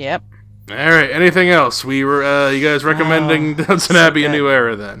 Mhm. Yep. All right. Anything else? We were you guys recommending Downton Abbey: A New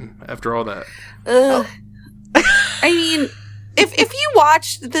Era? Then after all that. Ugh. I mean, if you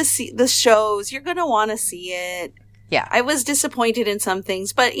watch the shows, you're gonna want to see it. Yeah. I was disappointed in some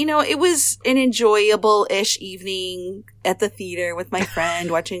things, but it was an enjoyable-ish evening at the theater with my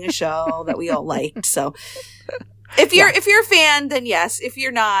friend watching a show that we all liked. So, if you're a fan, then yes. If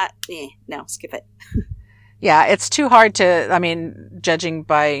you're not, no, skip it. Yeah, it's too hard to. I mean, judging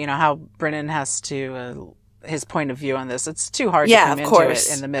by how Brennan has to his point of view on this, it's too hard to Yeah, come of into course.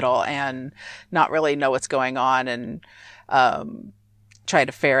 it in the middle and not really know what's going on. And try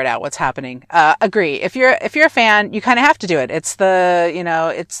to ferret out what's happening. Agree. If you're a fan, you kind of have to do it. It's the,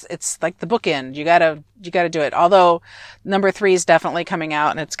 it's like the bookend. You gotta do it. Although number 3 is definitely coming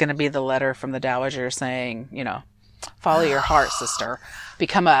out, and it's going to be the letter from the Dowager saying, follow your heart, sister.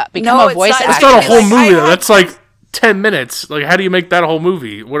 Become a voice actor. That's not a whole movie though. That's like 10 minutes. Like, how do you make that a whole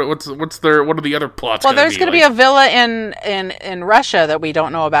movie? What are the other plots? Well, there's going to be a villa in Russia that we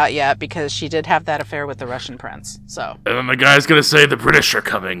don't know about yet, because she did have that affair with the Russian prince. So, and then the guy's going to say the British are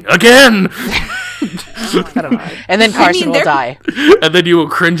coming again. I don't know. And then Carson will die. And then you will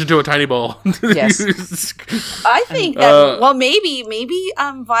cringe into a tiny ball. Yes. I think that, maybe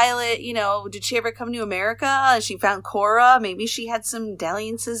Violet, did she ever come to America? She found Cora. Maybe she had some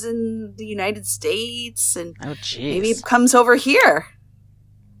dalliances in the United States, and maybe it comes over here.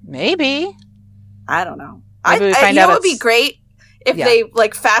 Maybe. I don't know. It would be great if they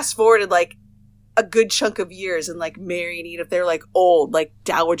fast forwarded a good chunk of years and marrying, if they're old,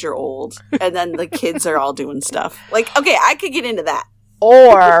 dowager old, and then the kids are all doing stuff. Okay, I could get into that.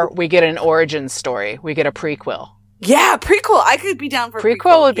 Or we get an origin story. We get a prequel. Yeah, prequel. I could be down for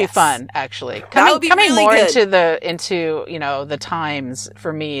prequel. Would be fun, actually. Coming really more good. into the times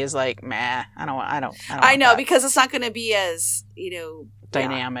for me is meh. I don't. I know, because it's not going to be as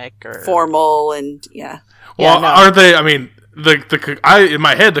dynamic or formal, and Well, are they? I mean, in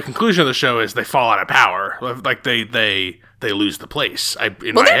my head, the conclusion of the show is they fall out of power. They lose the place.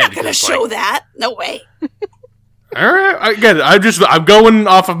 They're not going to show that. No way. All right, I get it. I'm going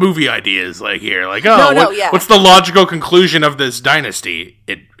off of movie ideas here. What's the logical conclusion of this dynasty?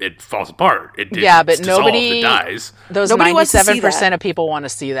 It falls apart. But nobody dies. Those 97% of people want to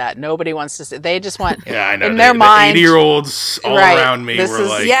see that. Nobody wants to see. They just want. Yeah, I know. In their mind, 80-year-olds all around me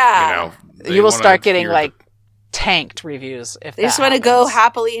were you will start getting tanked reviews if they just want to go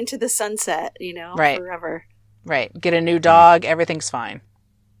happily into the sunset. Forever. Right. Get a new dog. Everything's fine.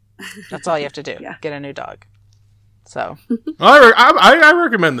 That's all you have to do. Get a new dog. So I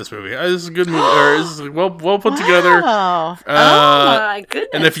recommend this movie. This is a good movie. This is well put together. Oh my goodness!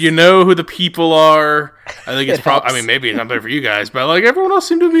 And if you know who the people are, I think it's probably. I mean, maybe it's not there for you guys, but everyone else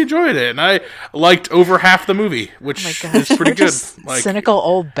seemed to be enjoying it, and I liked over half the movie, which is pretty good. Cynical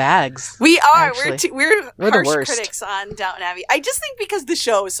old bags. We are. We're the harsh worst critics on Downton Abbey. I just think because the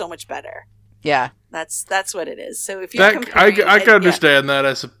show is so much better. Yeah. That's what it is. So if you're I can understand that,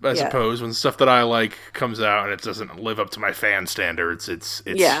 I suppose, when stuff that I like comes out and it doesn't live up to my fan standards, it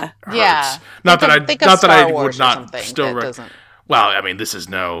hurts. Not that I would not still. Well, I mean, this is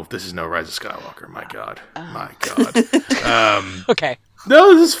no Rise of Skywalker. My God. Okay.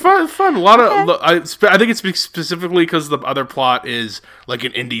 No, this is fun. A lot of I think it's specifically because the other plot is an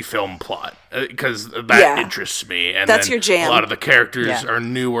indie film plot, because that interests me, and that's your jam. A lot of the characters are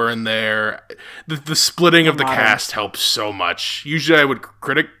newer in there. The splitting of the cast helps so much. Usually, I would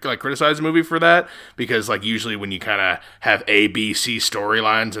criticize a movie for that, because usually when you kind of have A, B, C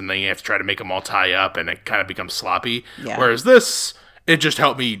storylines and then you have to try to make them all tie up, and it kind of becomes sloppy. Yeah. Whereas this. It just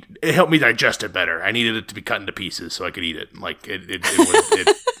helped me. It helped me digest it better. I needed it to be cut into pieces so I could eat it. It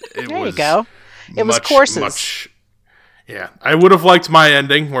there you go. It was courses. Yeah, I would have liked my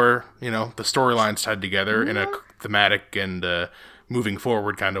ending where the storylines tied together in a thematic and moving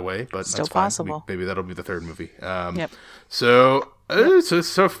forward kind of way. But still that's fine. possible. Maybe that'll be the third movie. Yep. So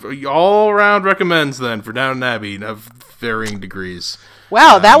all around recommends then for Downton Abbey of varying degrees.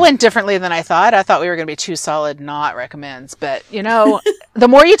 Wow, that went differently than I thought. I thought we were going to be two solid not recommends. But, the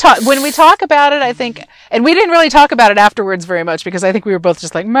more you talk, when we talk about it, I think, and we didn't really talk about it afterwards very much, because I think we were both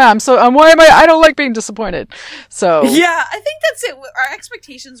just why I don't like being disappointed. So. Yeah, I think that's it. Our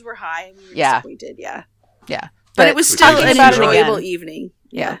expectations were high and we were disappointed. Yeah. Yeah. But it was still an enjoyable evening.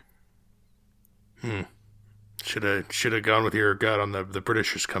 Yeah. Should have gone with your gut on the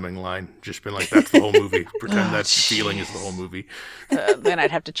British is coming line. Just been that's the whole movie. Pretend that feeling is the whole movie. Then I'd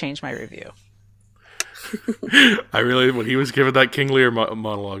have to change my review. When he was giving that King Lear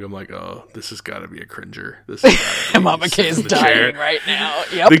monologue, I'm oh, this has got to be a cringer. This is Mama K is dying right now.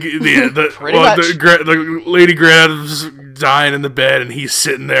 Yep. The Lady Grant's dying in the bed, and he's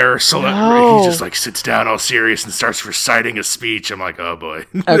sitting there. He just sits down all serious and starts reciting a speech. I'm oh boy.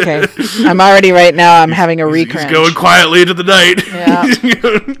 Okay, I'm already right now. I'm having a re-cringe. He's going quietly into the night.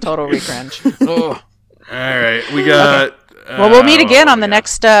 Yeah. Total re-cringe. Oh. All right, we got. Okay. Well, we'll meet again on the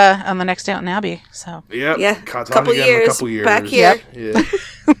next Downton Abbey. So couple years back here. Yep.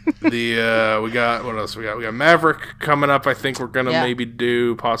 Yeah. We got what else? We got Maverick coming up. I think we're gonna maybe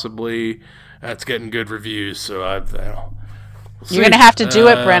do possibly. That's getting good reviews. So you're gonna have to do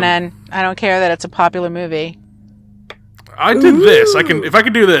it, Brennan. I don't care that it's a popular movie. I did this. If I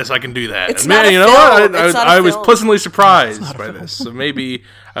could do this, I can do that. It's and not man, a you know film. what? I was pleasantly surprised by this. So maybe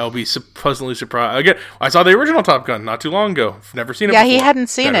I'll be pleasantly surprised. Again, I saw the original Top Gun not too long ago. I've never seen it before. He hadn't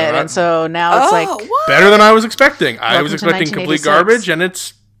seen it, and so now it's like what? better than I was expecting. I Welcome was to expecting complete 1986. garbage, and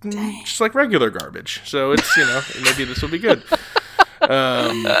it's just like regular garbage. So it's maybe this will be good. We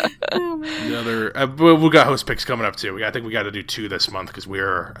got host picks coming up too. I think we got to do 2 this month because we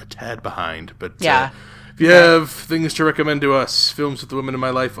are a tad behind. But if you have things to recommend to us, Films with the Women in My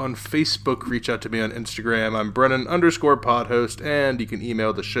Life on Facebook, reach out to me on Instagram. I'm Brennan_podhost, and you can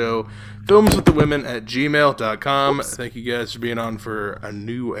email the show filmswiththewomen@gmail.com. Thank you guys for being on for a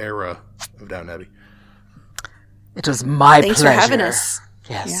new era of Downton Abbey. it was my Thanks pleasure. for having us.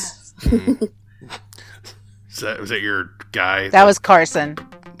 Yes. Was that your guy? That was Carson.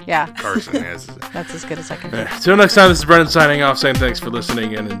 Yeah. Carson. Yes. That's as good as I can do. Till next time, this is Brennan signing off, saying thanks for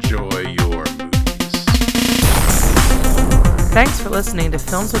listening and enjoy your movies. Thanks for listening to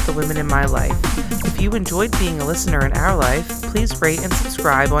Films with the Women in My Life. If you enjoyed being a listener in our life, please rate and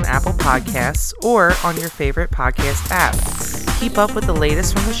subscribe on Apple Podcasts or on your favorite podcast app. Keep up with the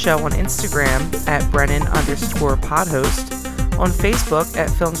latest from the show on Instagram at Brennan_podhost, on Facebook at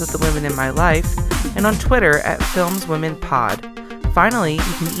Films with the Women in My Life, and on Twitter at FilmsWomenPod. Finally,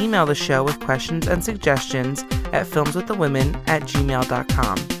 you can email the show with questions and suggestions at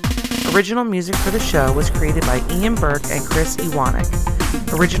filmswiththewomen@gmail.com. Original music for the show was created by Ian Burke and Chris Iwanek.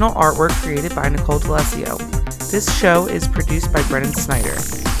 Original artwork created by Nicole D'Alessio. This show is produced by Brennan Snyder.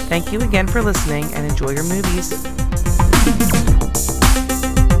 Thank you again for listening and enjoy your movies.